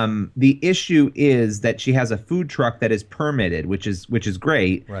 The issue is that she has a food truck that is permitted, which is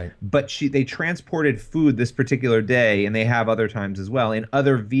great. Right. But they transported food this particular day, and they have other times as well in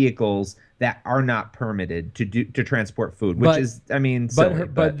other vehicles that are not permitted to transport food, which is, silly,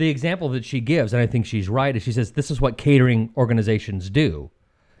 but the example that she gives, and I think she's right, is she says this is what catering organizations do.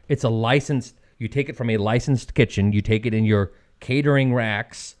 It's a licensed. You take it from a licensed kitchen. You take it in your catering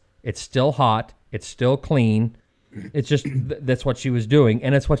racks. It's still hot. It's still clean. It's just that's what she was doing,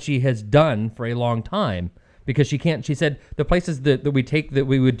 and it's what she has done for a long time because she can't. She said the places that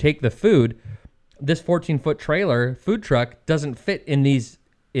we would take the food. This 14-foot trailer food truck doesn't fit in these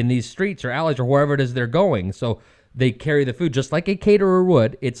streets or alleys or wherever it is they're going. So they carry the food just like a caterer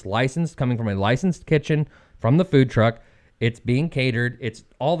would. It's licensed, coming from a licensed kitchen from the food truck. It's being catered. It's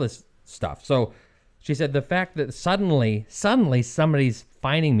all this stuff. So she said the fact that suddenly somebody's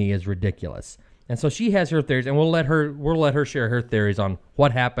finding me is ridiculous. And so she has her theories, and we'll let her share her theories on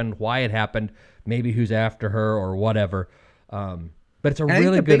what happened, why it happened. maybe who's after her or whatever. But it's a And I think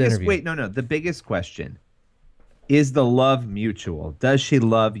really the good biggest, interview. Wait, no. The biggest question is the love mutual. Does she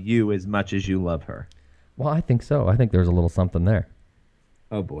love you as much as you love her? Well, I think so. I think there's a little something there.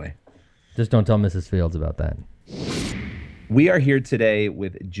 Oh, boy. Just don't tell Mrs. Fields about that. We are here today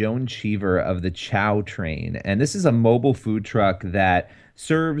with Joan Cheever of the Chow Train, and this is a mobile food truck that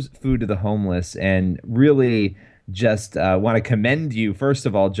serves food to the homeless. And really, just want to commend you, first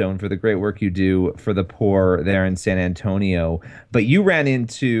of all, Joan, for the great work you do for the poor there in San Antonio. But you ran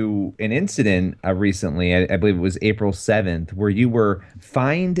into an incident recently, I believe it was April 7th, where you were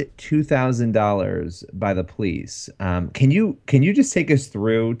fined $2,000 by the police. Can you just take us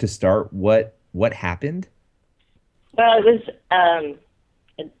through to start what happened? Well, it was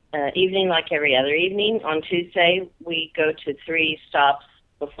an evening like every other evening. On Tuesday, we go to 3 stops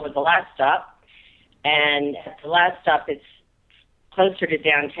before the last stop. And at the last stop, it's closer to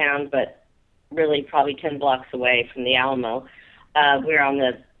downtown, but really probably 10 blocks away from the Alamo. We're on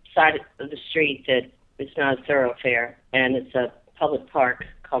the side of the street that it's not a thoroughfare, and it's a public park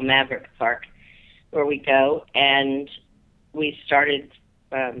called Maverick Park, where we go. And we started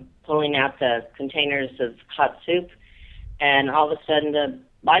pulling out the containers of hot soup. And all of a sudden, the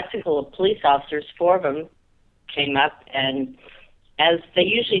bicycle of police officers, 4 of them, came up. And as they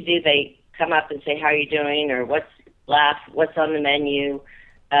usually do, they come up and say, "How are you doing?" or what's on the menu?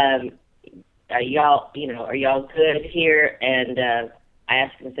 Are y'all good here? And I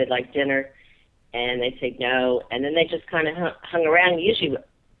asked them if they'd like dinner. And they said no. And then they just kind of hung around. Usually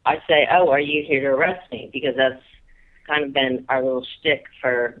I say, "Oh, are you here to arrest me?" Because that's kind of been our little shtick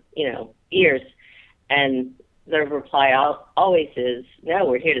for, years. And the reply always is, "No,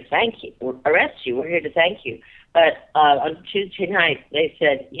 we're here to thank you. Arrest you. We're here to thank you." But on Tuesday night, they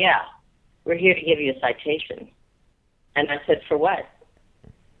said, "Yeah, we're here to give you a citation." And I said, "For what?"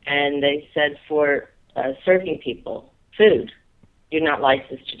 And they said, "For serving people food. You're not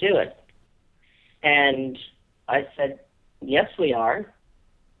licensed to do it." And I said, "Yes, we are."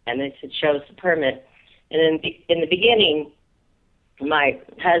 And they said, "Show us the permit." And in the beginning, my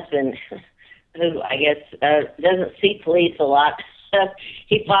husband, who I guess doesn't see police a lot,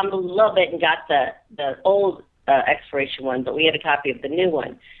 he fumbled a little bit and got the old expiration one, but we had a copy of the new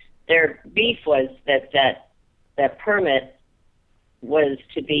one. Their beef was that permit was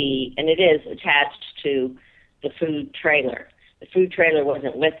to be, and it is, attached to the food trailer. The food trailer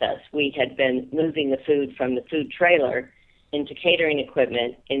wasn't with us. We had been moving the food from the food trailer into catering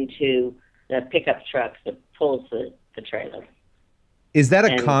equipment into the pickup truck that pulls the trailer. Is that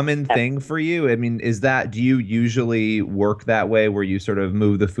a common thing for you? I mean, do you usually work that way where you sort of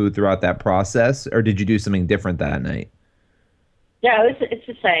move the food throughout that process, or did you do something different that night? No, it's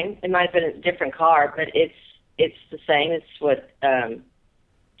the same. It might have been a different car, but it's the same. It's what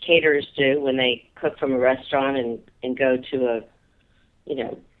caterers do when they cook from a restaurant and go to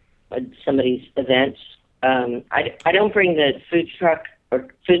somebody's event. I don't bring the food truck or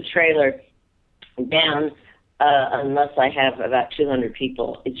food trailer down unless I have about 200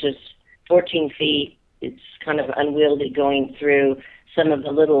 people. It's just 14 feet. It's kind of unwieldy going through some of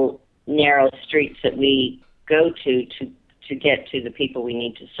the little narrow streets that we go to get to the people we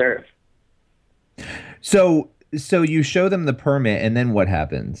need to serve. So you show them the permit, and then what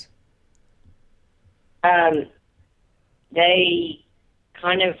happens? They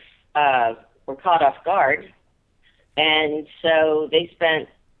kind of were caught off guard, and so they spent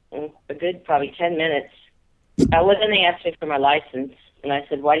a good probably 10 minutes. Well, then they asked me for my license, and I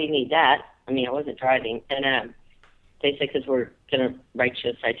said, "Why do you need that?" I mean, I wasn't driving. And they said, "Because we're going to write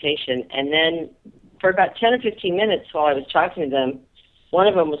you a citation." And then for about 10 or 15 minutes while I was talking to them, one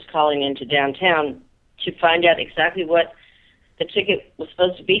of them was calling into downtown to find out exactly what the ticket was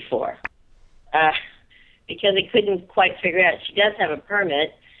supposed to be for, because they couldn't quite figure out. She does have a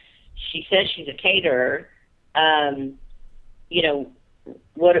permit. She says she's a caterer.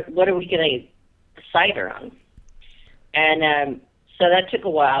 What are we going to cite her on? And so that took a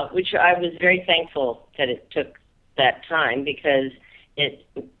while, which I was very thankful that it took that time, because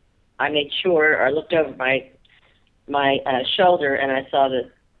I made sure, or looked over my shoulder, and I saw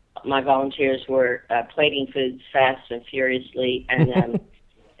that my volunteers were plating foods fast and furiously, and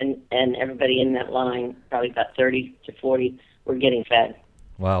and everybody in that line, probably about 30 to 40, were getting fed.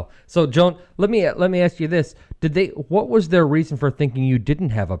 Wow. So, Joan, let me ask you this: what was their reason for thinking you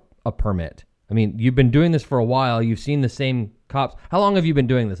didn't have a permit? I mean, you've been doing this for a while. You've seen the same cops. How long have you been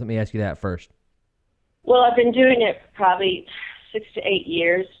doing this? Let me ask you that first. Well, I've been doing it probably 6 to 8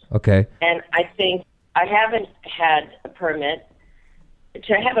 years. Okay. And I think I haven't had a permit.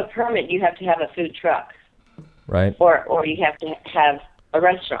 To have a permit, you have to have a food truck. Right. Or you have to have a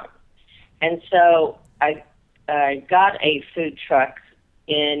restaurant. And so I got a food truck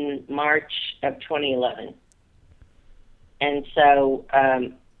in March of 2011. And so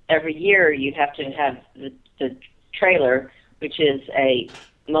every year you have to have the trailer, which is a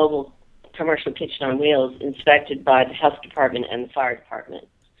mobile commercial kitchen on wheels, inspected by the health department and the fire department.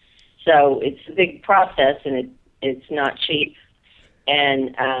 So it's a big process, and it's not cheap.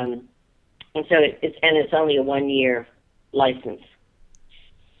 And so it's only a 1-year license.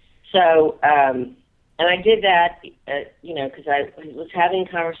 So, and I did that, because I was having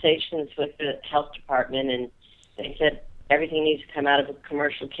conversations with the health department, and they said everything needs to come out of a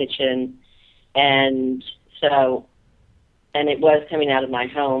commercial kitchen. And so, and it was coming out of my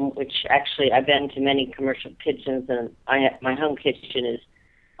home, which actually I've been to many commercial kitchens, and my home kitchen is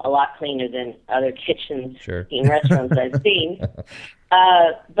a lot cleaner than other kitchens in restaurants I've seen.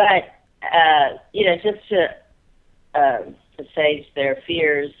 But just to assuage their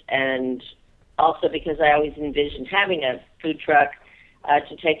fears, and also because I always envisioned having a food truck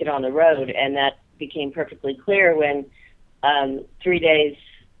to take it on the road, and that became perfectly clear when 3 days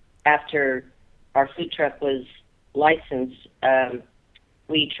after our food truck was licensed,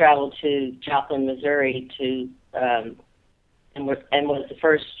 we traveled to Joplin, Missouri and was the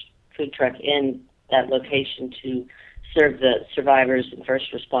first food truck in that location to serve the survivors and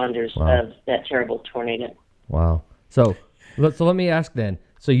first responders of that terrible tornado. Wow. So let me ask then.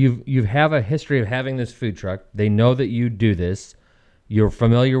 So you have a history of having this food truck. They know that you do this. You're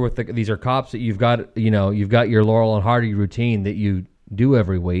familiar with these are cops that you've got your Laurel and Hardy routine that you do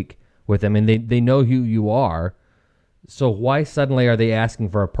every week with them, and they know who you are. So why suddenly are they asking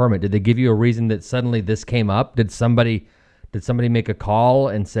for a permit? Did they give you a reason that suddenly this came up? Did somebody make a call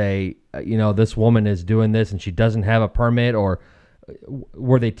and say, this woman is doing this and she doesn't have a permit, or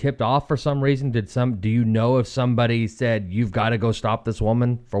were they tipped off for some reason? Do you know if somebody said you've got to go stop this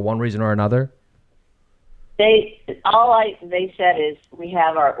woman for one reason or another? They said is we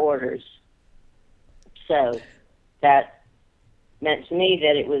have our orders. So that meant to me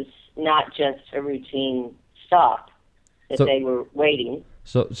that it was not just a routine stop, that they were waiting.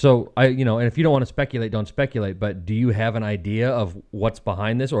 So and if you don't want to speculate, don't speculate, but do you have an idea of what's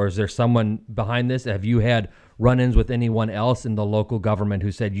behind this, or is there someone behind this? Have you had run-ins with anyone else in the local government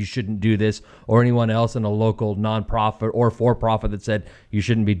who said you shouldn't do this, or anyone else in a local nonprofit or for-profit that said you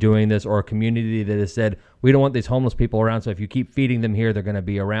shouldn't be doing this, or a community that has said we don't want these homeless people around, so if you keep feeding them here, they're going to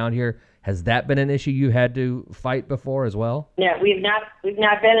be around here? Has that been an issue you had to fight before as well? No, we've not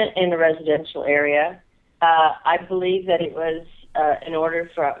been in a residential area. I believe that it was an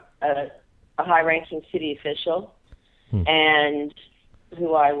order from a high-ranking city official, and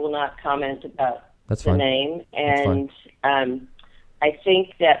who I will not comment about name. And I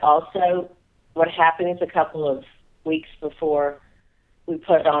think that also what happened is a couple of weeks before we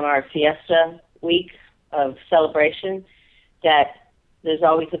put on our Fiesta week of celebration, that there's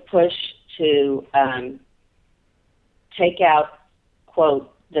always a push to take out,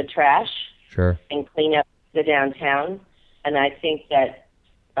 quote, the trash and clean up the downtown. And I think that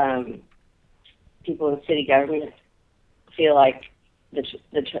people in city government feel like the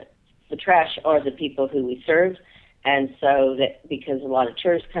trash are the people who we serve. And so that because a lot of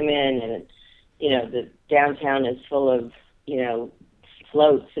tourists come in and, the downtown is full of,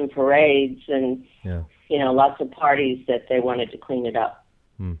 floats and parades and, lots of parties, that they wanted to clean it up.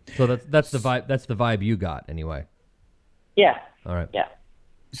 So that's the vibe. That's the vibe you got anyway. Yeah. All right. Yeah.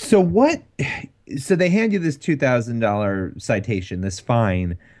 So so they hand you this $2,000 citation, this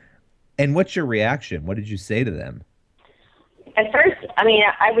fine, and what's your reaction? What did you say to them? At first,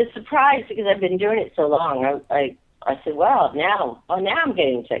 I was surprised because I've been doing it so long. I said, well, now I'm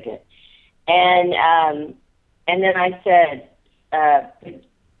getting a ticket. And then I said,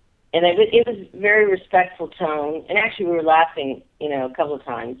 and it was a very respectful tone, and actually we were laughing, a couple of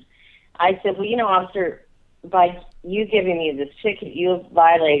times. I said, well, officer, by you giving me this ticket, you have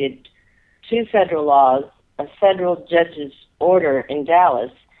violated 2 federal laws, a federal judge's order in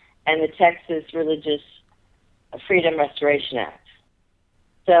Dallas, and the Texas Religious Freedom Restoration Act.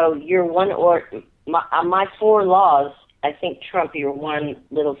 So your my 4 laws, I think, trump your one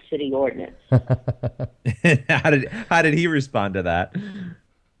little city ordinance. How did he respond to that?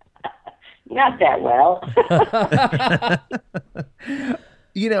 Not that well.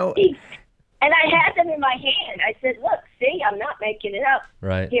 And I had them in my hand. I said, look, see, I'm not making it up.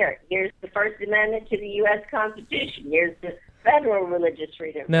 Right. Here's the First Amendment to the U.S. Constitution. Here's the federal religious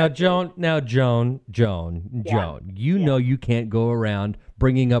freedom. Now, Joan, you know you can't go around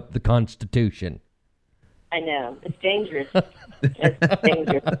bringing up the Constitution. I know. It's dangerous. It's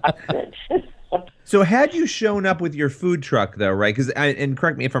dangerous. So had you shown up with your food truck though, right? Because and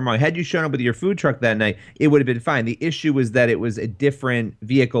correct me if I'm wrong. Had you shown up with your food truck that night, it would have been fine. The issue was that it was a different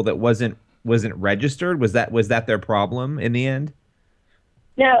vehicle that wasn't registered. Was that their problem in the end?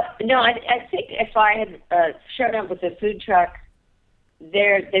 No. I think if I had shown up with a food truck,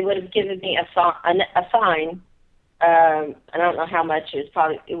 they would have given me a fine. I don't know how much. It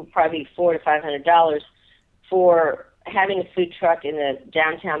would probably be $400 to $500 for having a food truck in the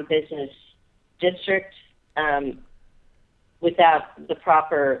downtown business district without the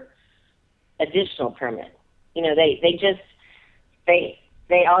proper additional permit. You know, they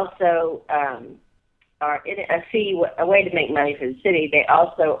also are in a way to make money for the city. They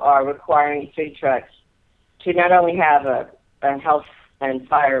also are requiring food trucks to not only have a health and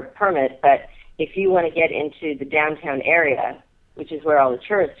fire permit, but if you want to get into the downtown area, which is where all the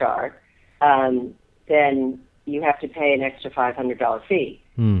tourists are, then you have to pay an extra $500 fee.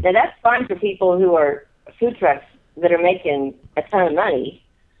 Now, that's fine for people who are food trucks that are making a ton of money,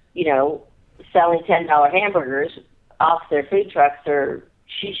 you know, selling $10 hamburgers off their food trucks or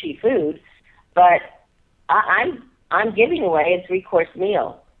shishi food, but I'm giving away a 3-course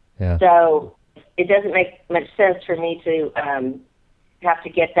meal. Yeah. So it doesn't make much sense for me to have to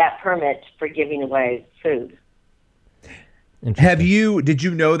get that permit for giving away food. Did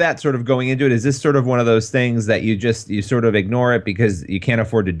you know that sort of going into it? Is this sort of one of those things that you sort of ignore it because you can't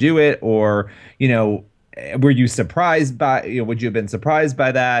afford to do it? Or, you know, were you surprised by, you know, would you have been surprised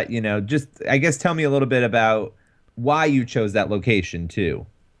by that? You know, just, I guess, tell me a little bit about why you chose that location too.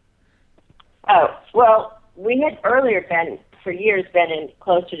 Oh, well, we had earlier for years been in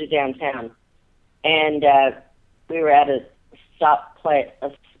closer to downtown, and we were at a stop sign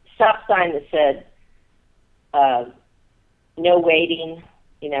that said, no waiting.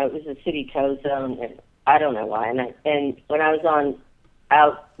 You know, it was a city tow zone, and I don't know why. And when I was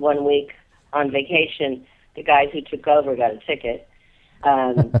out one week on vacation, the guys who took over got a ticket.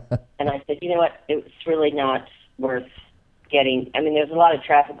 And I said, you know what? It's really not worth getting. I mean, there's a lot of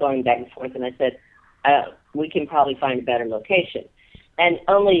traffic going back and forth, and I said, we can probably find a better location. And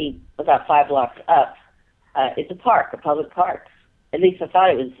only about 5 blocks up, it's a public park. At least I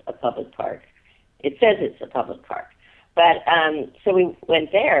thought it was a public park. It says it's a public park. But so we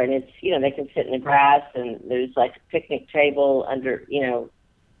went there, and it's, you know, they can sit in the grass, and there's like a picnic table under, you know,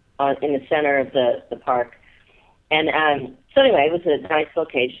 in the center of the park. And so anyway, it was a nice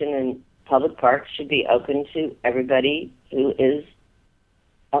location, and public parks should be open to everybody who is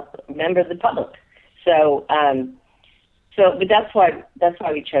a member of the public. So but that's why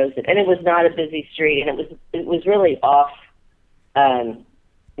we chose it, and it was not a busy street, and it was really off.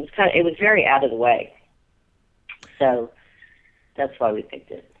 It was very out of the way. So that's why we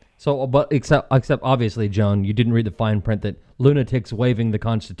picked it. So, but except obviously, Joan, you didn't read the fine print that lunatics waving the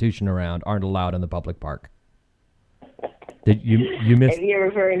Constitution around aren't allowed in the public park. Did you miss? If you're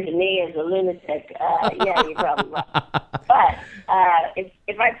referring to me as a lunatic, yeah, you're probably right. But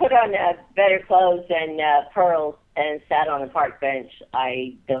if I put on better clothes and pearls and sat on a park bench,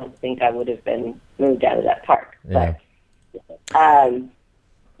 I don't think I would have been moved out of that park. Yeah. But,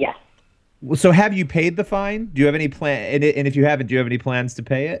 yeah. So have you paid the fine? Do you have any plan? And if you haven't, do you have any plans to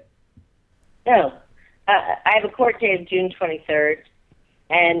pay it? No. I have a court date of June 23rd,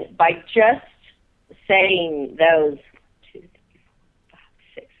 and by just saying those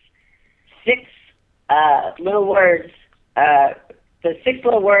 6 little words, the 6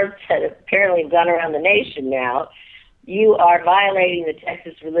 little words that apparently have gone around the nation now, you are violating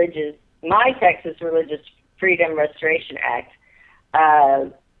my Texas Religious Freedom Restoration Act.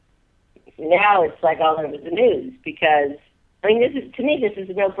 Now it's like all over the news because, I mean, this is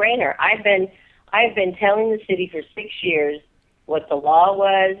a no-brainer. I've been telling the city for 6 years what the law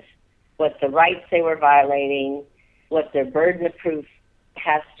was, what the rights they were violating, what their burden of proof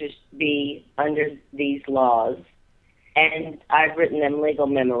has to be under these laws. And I've written them legal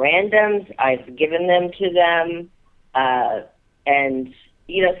memorandums. I've given them to them. And,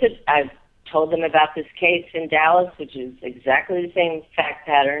 you know, I've told them about this case in Dallas, which is exactly the same fact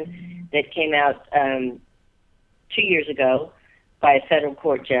pattern that came out 2 years ago by a federal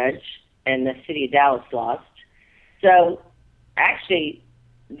court judge, and the city of Dallas lost. So actually,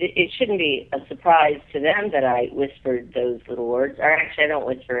 it shouldn't be a surprise to them that I whispered those little words. Or actually, I don't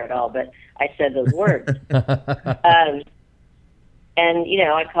whisper at all, but I said those words. And, you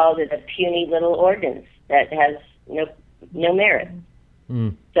know, I called it a puny little ordinance that has no merit.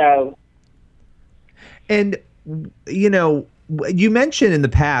 So... And, you know, you mentioned in the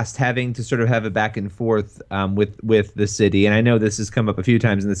past having to sort of have a back and forth with the city, and I know this has come up a few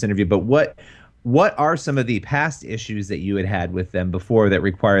times in this interview, but what are some of the past issues that you had with them before that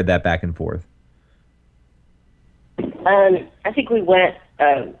required that back and forth? I think we went,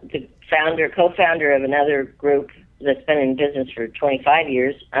 the co-founder of another group that's been in business for 25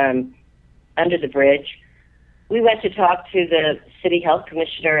 years, Under the Bridge. We went to talk to the city health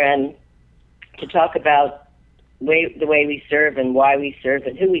commissioner and to talk about the way we serve and why we serve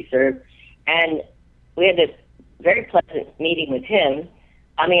and who we serve. And we had a very pleasant meeting with him.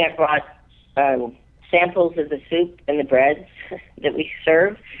 I mean, I brought samples of the soup and the breads that we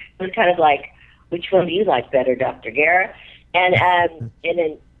serve. It was kind of like, which one do you like better, Dr. Guerra? And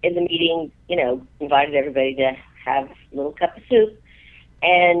in the meeting, invited everybody to have a little cup of soup.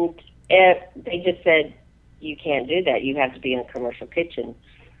 And they just said, you can't do that. You have to be in a commercial kitchen.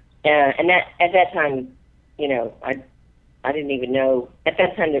 And that at that time, I didn't even know. At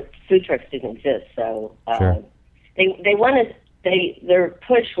that time, the food trucks didn't exist. So Sure. they wanted. Their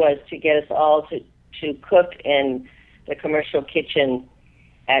push was to get us all to cook in the commercial kitchen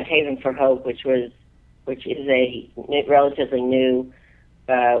at Haven for Hope, which is a relatively new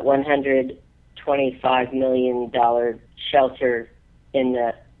 $125 million shelter in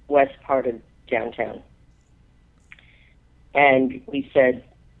the west part of downtown. And we said,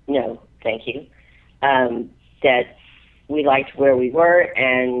 no, thank you. That we liked where we were,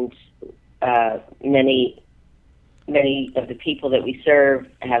 and many of the people that we serve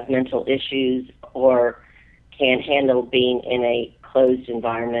have mental issues or can't handle being in a closed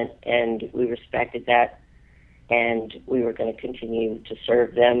environment, and we respected that, and we were going to continue to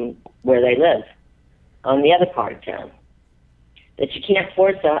serve them where they live, on the other part of town. That you can't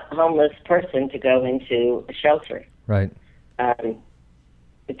force a homeless person to go into a shelter. Right.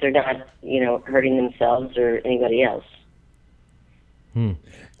 If they're not, hurting themselves or anybody else. So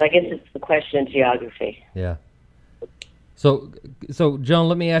I guess it's the question of geography. Yeah. So Joan,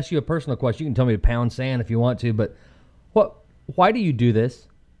 let me ask you a personal question. You can tell me to pound sand if you want to, but why do you do this?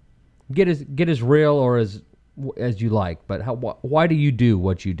 Get as real or as you like, but why do you do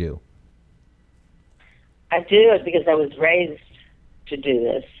what you do? I do it because I was raised to do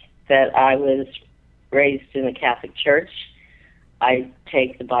this. That I was raised in the Catholic Church. I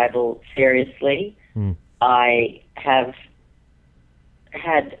take the Bible seriously. I have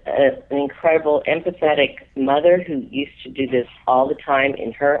had an incredible, empathetic mother who used to do this all the time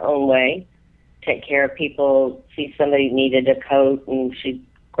in her own way, take care of people, see somebody needed a coat, and she'd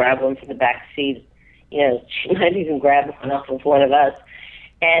grab one from the back seat. She might even grab one off of one of us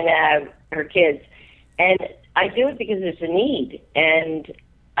and her kids. And I do it because there's a need, and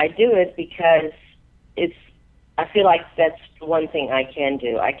I do it because I feel like that's the one thing I can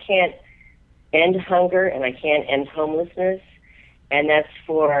do. I can't end hunger, and I can't end homelessness, and that's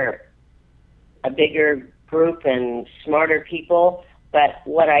for a bigger group and smarter people. But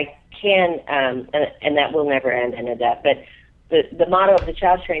what I can, and that will never end, I know that, but the motto of the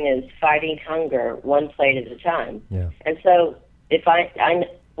Chow Train is fighting hunger one plate at a time. Yeah. And so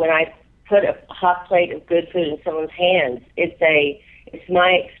when I put a hot plate of good food in someone's hands, it's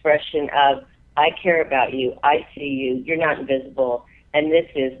my expression of, I care about you, I see you, you're not invisible, and this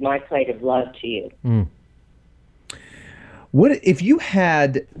is my plate of love to you. What if you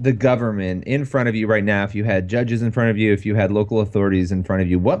had the government in front of you right now, if you had judges in front of you, if you had local authorities in front of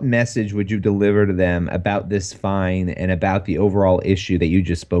you, what message would you deliver to them about this fine and about the overall issue that you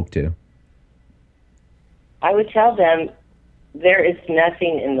just spoke to? I would tell them there is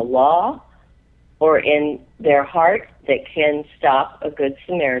nothing in the law or in their heart that can stop a Good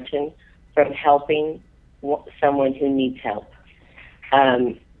Samaritan from helping someone who needs help.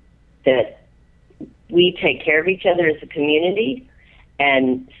 That we take care of each other as a community,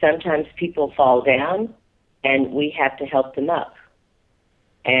 and sometimes people fall down, and we have to help them up.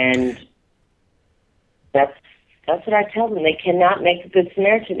 And that's what I tell them. They cannot make a Good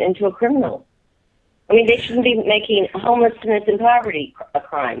Samaritan into a criminal. I mean, they shouldn't be making homelessness and poverty a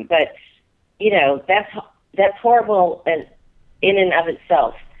crime, but that's horrible in and of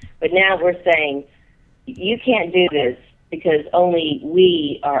itself. But now we're saying you can't do this because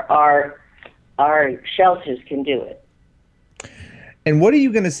only our shelters can do it. And what are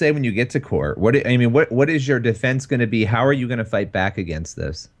you going to say when you get to court? What is your defense going to be? How are you going to fight back against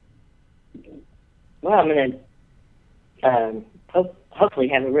this? Well, I'm going to hopefully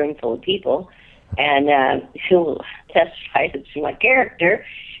have a room full of people, and who will testify to my character,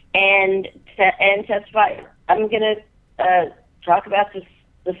 and testify. I'm going to talk about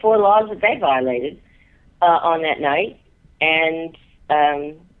the 4 laws that they violated on that night, and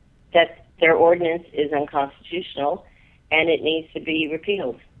that their ordinance is unconstitutional, and it needs to be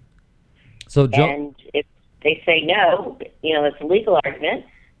repealed. So, and if they say no, it's a legal argument,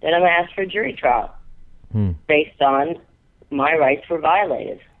 then I'm going to ask for a jury trial based on my rights were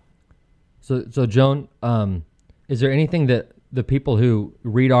violated. So Joan, Is there anything that the people who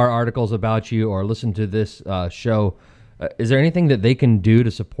read our articles about you or listen to this show, is there anything that they can do to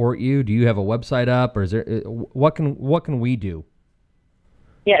support you? Do you have a website up, or is there what can we do?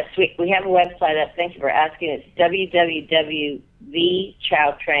 Yes, we have a website up. Thank you for asking. It's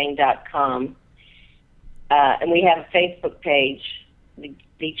www.thechowtrain.com. And we have a Facebook page,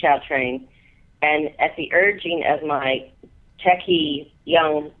 The Chow Train. And at the urging of my techie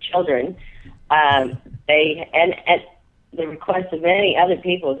young children, and at the request of many other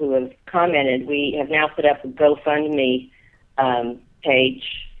people who have commented, we have now put up a GoFundMe page.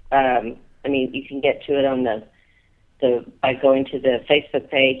 You can get to it on by going to the Facebook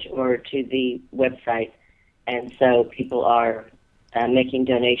page or to the website. And so people are making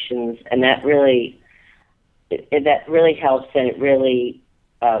donations, and that really helps, and it really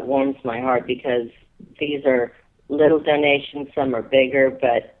warms my heart, because these are little donations, some are bigger,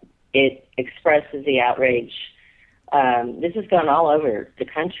 but it expresses the outrage. This has gone all over the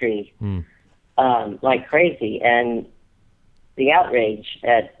country like crazy, and the outrage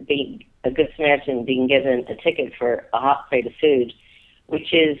at being a Good Samaritan being given a ticket for a hot plate of food,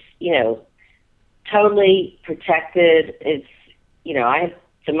 which is, totally protected. It's, I have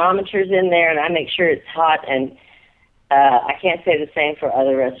thermometers in there, and I make sure it's hot, and I can't say the same for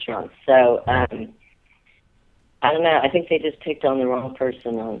other restaurants. So, I don't know. I think they just picked on the wrong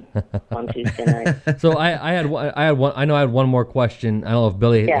person on Tuesday night. So I had one more question. I don't know if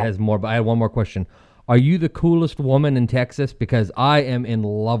Billy has more, but I had one more question. Are you the coolest woman in Texas? Because I am in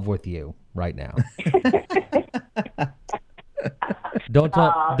love with you right now. Don't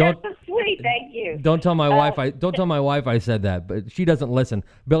that's so sweet. Thank you. Don't tell my wife. Don't tell my wife I said that, but she doesn't listen.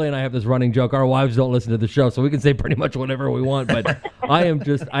 Billy and I have this running joke. Our wives don't listen to the show, so we can say pretty much whatever we want. But I am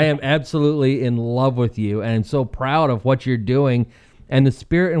absolutely in love with you, and I'm so proud of what you're doing, and the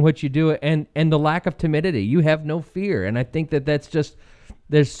spirit in which you do it, and the lack of timidity. You have no fear, and I think that's just.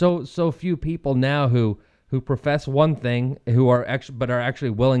 There's so few people now who profess one thing who are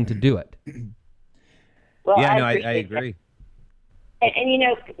actually willing to do it. Well, I agree.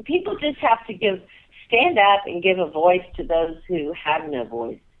 And people just have to stand up and give a voice to those who have no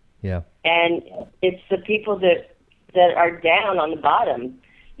voice. Yeah. And it's the people that are down on the bottom.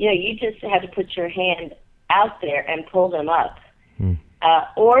 You just have to put your hand out there and pull them up,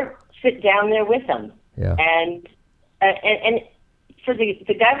 or sit down there with them. Yeah. And for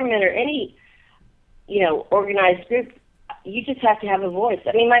the government or any, organized group, you just have to have a voice.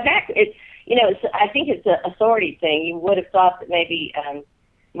 I mean, I think it's an authority thing. You would have thought that maybe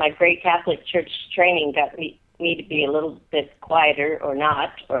my great Catholic church training got me to be a little bit quieter, or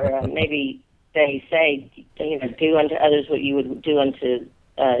not, or maybe they say, do unto others what you would do unto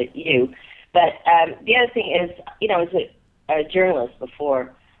you. But the other thing is, I was a journalist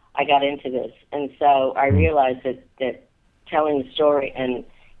before I got into this, and so I realized that telling the story and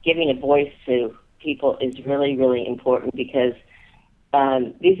giving a voice to people is really, really important, because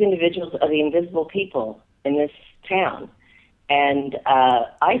these individuals are the invisible people in this town. And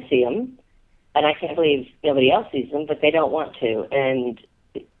I see them, and I can't believe nobody else sees them, but they don't want to. And,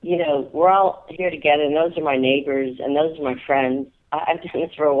 we're all here together, and those are my neighbors, and those are my friends. I've done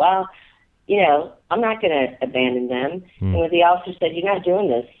this for a while. I'm not going to abandon them. And when the officer said, "You're not doing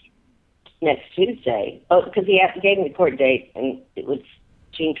this next Tuesday," because he gave me the court date, and it was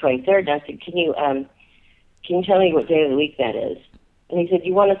June 23rd, and I said, can you tell me what day of the week that is? And he said,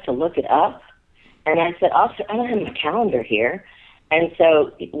 "You want us to look it up?" And I said, "Officer, I don't have my calendar here." And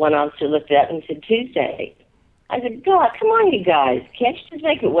so one officer looked it up and said, "Tuesday." I said, "God, come on, you guys. Can't you just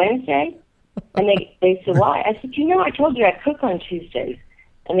make it Wednesday?" And they said, "Why?" I said, "I told you I cook on Tuesdays."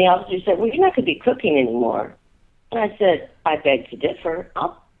 And the officer said, "Well, you're not going to be cooking anymore." And I said, "I beg to differ.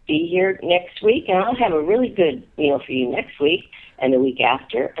 I'll be here next week, and I'll have a really good meal for you next week, and the week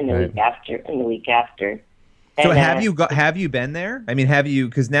after, and the week after, and the week after." So have you been there? I mean, have you?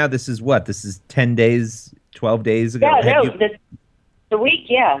 Because now this is 10 days, 12 days ago. Yeah, the week,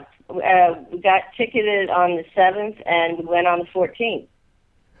 yeah. We got ticketed on the 7th, and we went on the 14th.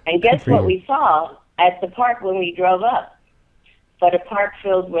 And guess what we saw at the park when we drove up? But a park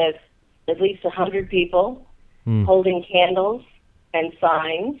filled with at least 100 people holding candles and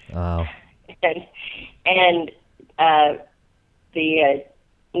signs. Wow. And the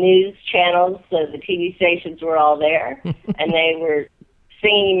news channels, so the TV stations were all there, and they were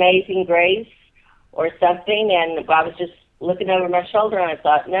singing Amazing Grace or something, and I was just looking over my shoulder, and I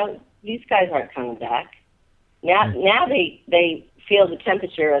thought, no, these guys aren't coming back. Now they feel the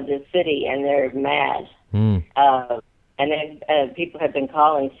temperature of the city, and they're mad. And then people have been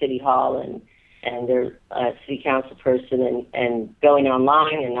calling City Hall and their city council person and going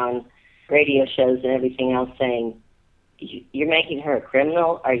online and on radio shows and everything else saying, "You're making her a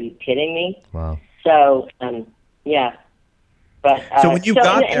criminal? Are you kidding me?" Wow. So, yeah. But so when you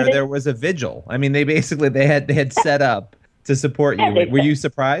got there was a vigil. I mean, they had set up to support you. Yeah, Were you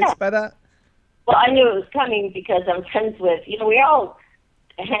surprised by that? Well, I knew it was coming because I'm friends with, we all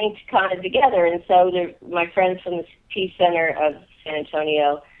hang kind of together. And so my friends from the Peace Center of San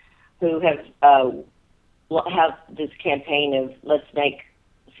Antonio who have this campaign of let's make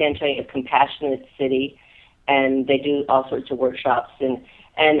San Antonio a compassionate city. And they do all sorts of workshops.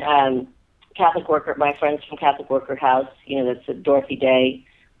 And Catholic Worker, my friends from Catholic Worker House, that's a Dorothy Day,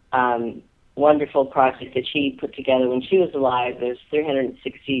 wonderful project that she put together when she was alive. There's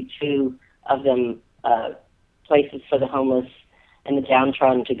 362 of them, places for the homeless and the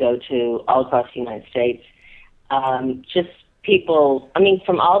downtrodden to go to all across the United States. Just people,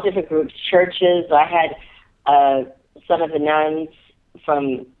 from all different groups, churches. I had some of the nuns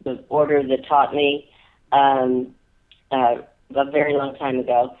from the order that taught me a very long time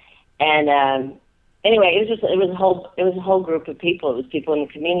ago. And anyway, it was a whole group of people. It was people in the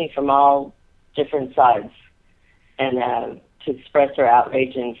community from all different sides, and to express their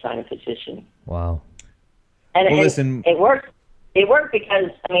outrage and sign a petition. Wow. And well, listen, it worked. It worked because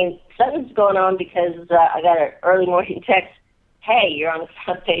something's going on because I got an early morning text. Hey, you're on the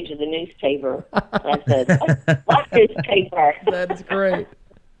front page of the newspaper. And I said, what newspaper? That's great.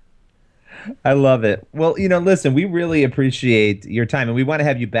 I love it. Well, listen, we really appreciate your time, and we want to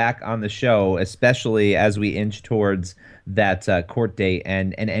have you back on the show, especially as we inch towards that court date.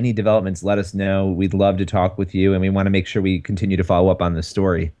 And any developments, let us know. We'd love to talk with you, and we want to make sure we continue to follow up on this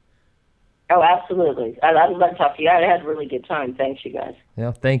story. Oh, absolutely. I'd love to talk to you. I had a really good time. Thanks, you guys.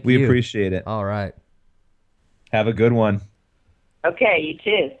 Yeah, thank you. We appreciate it. All right. Have a good one. Okay, you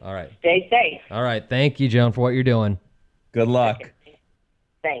too. All right. Stay safe. All right. Thank you, Joan, for what you're doing. Good luck.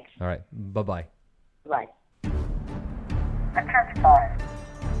 Thanks. All right. Bye-bye. Bye. The Church Boys.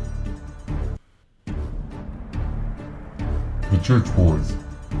 The Church Boys.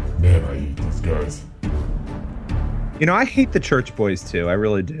 Man, I hate these guys. I hate the church boys too. I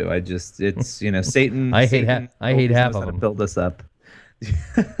really do. It's Satan. I hate half of them. Build us up.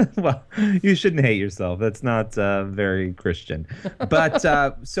 Well, you shouldn't hate yourself. That's not very Christian. But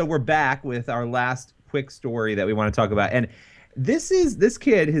so we're back with our last quick story that we want to talk about, and this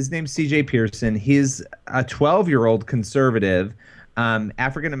kid. His name's C.J. Pearson. He's a 12-year-old conservative,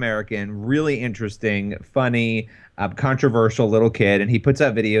 African American, really interesting, funny. Controversial little kid, and he puts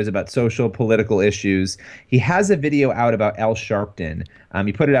out videos about social, political issues. He has a video out about Al Sharpton.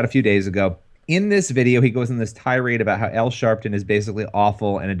 He put it out a few days ago. In this video, he goes on this tirade about how Al Sharpton is basically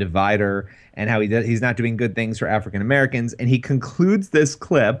awful and a divider, and how he's not doing good things for African Americans. And he concludes this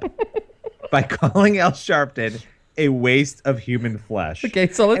clip by calling Al Sharpton a waste of human flesh. Okay,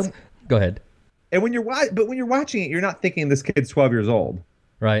 so let's go ahead. And when you're watching it, you're not thinking this kid's 12 years old,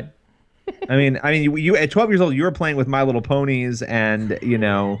 right? I mean, you at 12 years old, you were playing with My Little Ponies and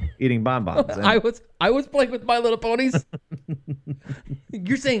eating bonbons. And I was playing with My Little Ponies.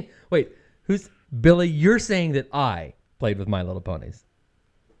 You're saying, wait, who's Billy? You're saying that I played with My Little Ponies.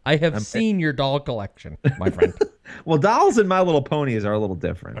 I have seen your doll collection, my friend. Well, dolls and My Little Ponies are a little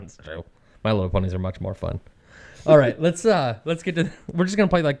different. That's true. My Little Ponies are much more fun. All right, let's get to. We're just gonna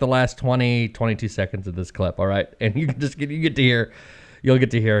play like the last 22 seconds of this clip. All right, and you get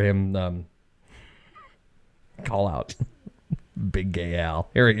to hear him call out Big Gay Al.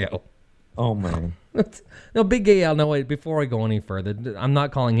 Here we go. Oh, man. No, Big Gay Al. No, wait. Before I go any further, I'm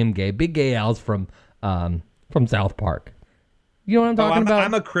not calling him gay. Big Gay Al's from South Park. You know what I'm talking about?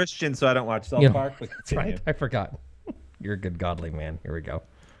 I'm a Christian, so I don't watch South Park. But that's right. I forgot. You're a good godly man. Here we go.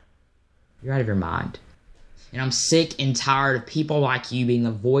 You're out of your mind. And I'm sick and tired of people like you being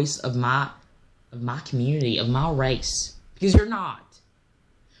the voice of my community, of my race. Because you're not.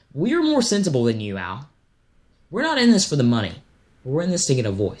 We're more sensible than you, Al. We're not in this for the money. We're in this to get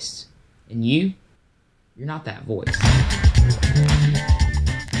a voice. And you're not that voice.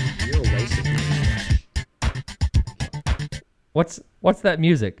 You're a waste of music. What's that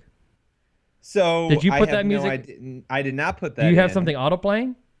music? So did you put that music? No, I did not put that. Do you have something auto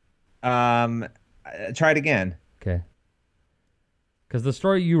playing? Try it again. Okay. Because the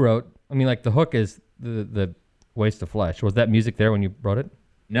story you wrote, like the hook is the waste of flesh. Was that music there when you wrote it?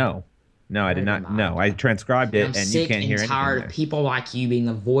 No, I did not. No, I transcribed it, and you can't hear anything. I'm sick and tired of people like you being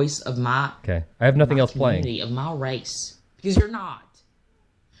the voice of my. Okay, I have nothing else playing. Of my race, because you're not.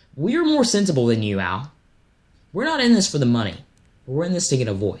 We're more sensible than you, Al. We're not in this for the money. We're in this to get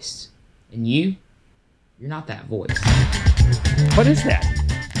a voice, and you're not that voice. What is that?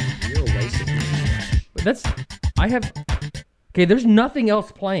 You're a waste of music. Okay, there's nothing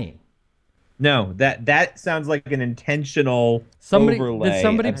else playing. No, that sounds like an intentional overlay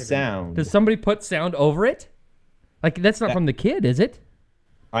of sound. Does somebody put sound over it? Like that's not from the kid, is it?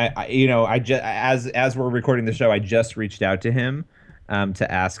 I just as we're recording the show, I just reached out to him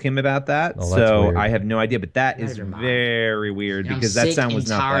to ask him about that. Oh, so weird. I have no idea, but that is very weird And because I'm that sound was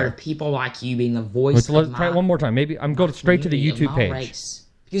sick and not tired there. of people like you being the voice Let's of try it one more time. Maybe I'm going straight to the community, of YouTube my page. race.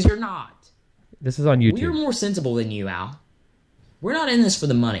 Because you're not. This is on YouTube. We're more sensible than you, Al. We're not in this for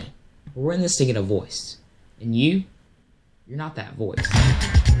the money. We're in this to get a voice. And you're not that voice.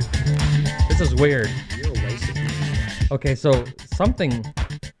 This is weird. You're a waste of time. Okay, so something.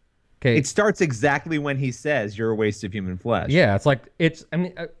 Okay. It starts exactly when he says you're a waste of human flesh. Yeah, it's like I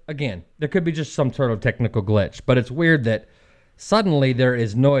mean, again, there could be just some sort of technical glitch, but it's weird that suddenly there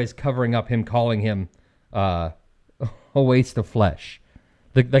is noise covering up him calling him a waste of flesh.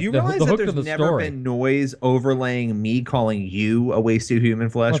 You realize the that hook there's of the never story. been noise overlaying me calling you a waste of human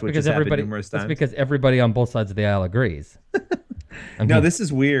flesh, Well, which has happened numerous that's times. because everybody on both sides of the aisle agrees. I No, mean, this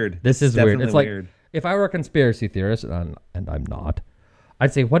is weird. This is weird. definitely It's like weird. if I were a conspiracy theorist, and I'm not,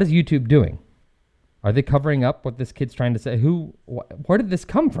 I'd say, what is YouTube doing? Are they covering up what this kid's trying to say? Where did this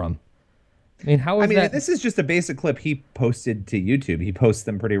come from? I mean, how is that? This is just a basic clip he posted to YouTube. He posts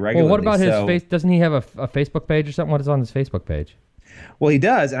them pretty regularly. Well, what about his face? Doesn't he have a Facebook page or something? What is on his Facebook page? Well, he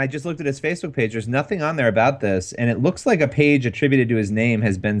does, and I just looked at his Facebook page. There's nothing on there about this, and it looks like a page attributed to his name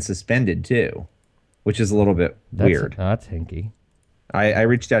has been suspended too, which is a little bit weird. That's hinky. I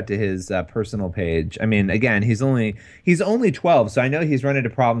reached out to his personal page. I mean, again, he's only 12, so I know he's run into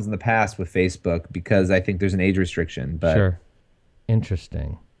problems in the past with Facebook because I think there's an age restriction. But Sure.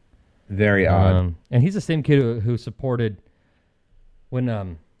 Interesting. Very odd. And he's the same kid who supported when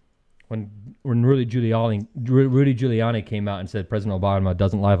Rudy Giuliani came out and said President Obama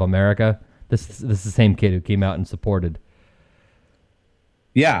doesn't love America. This is the same kid who came out and supported.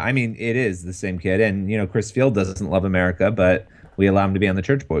 Yeah, I mean, it is the same kid, and Chris Field doesn't love America, but we allow him to be on the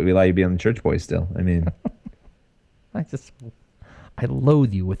Church Boy. We allow you to be on the Church Boy still. I mean, I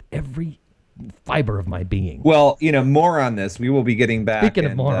loathe you with every fiber of my being. Well, more on this. We will be getting back. Speaking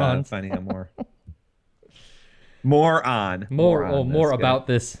of morons, finding out more. More about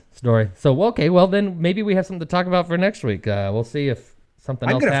this story. So, okay, well then maybe we have something to talk about for next week. We'll see if something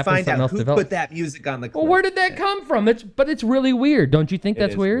else happens. I'm gonna find out who develops. put that music on the clip. Well, where did that come from? But it's really weird. Don't you think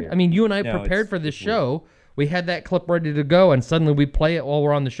that's weird? I mean, you and I prepared for this show. We had that clip ready to go, and suddenly we play it while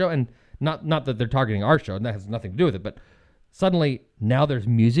we're on the show. And not that they're targeting our show, and that has nothing to do with it. But suddenly now there's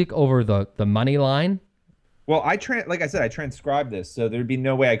music over the money line. Well, like I said, I transcribed this, so there'd be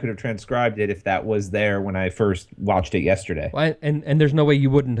no way I could have transcribed it if that was there when I first watched it yesterday. Well, and there's no way you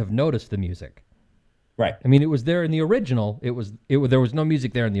wouldn't have noticed the music. Right. I mean, it was there in the original. There was no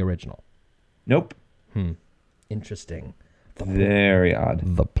music there in the original. Nope. Interesting. Very odd.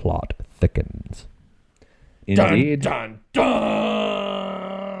 The plot thickens. Indeed. Dun, dun,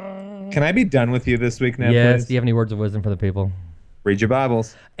 dun. Can I be done with you this week now, Yes. please? Do you have any words of wisdom for the people? Read your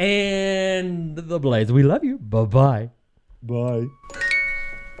Bibles. And the Blaze. We love you. Bye-bye. Bye.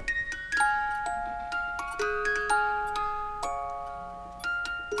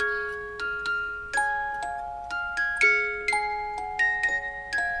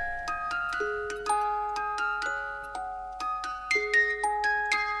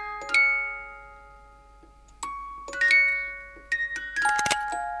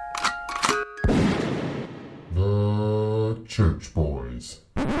 The Church Boy.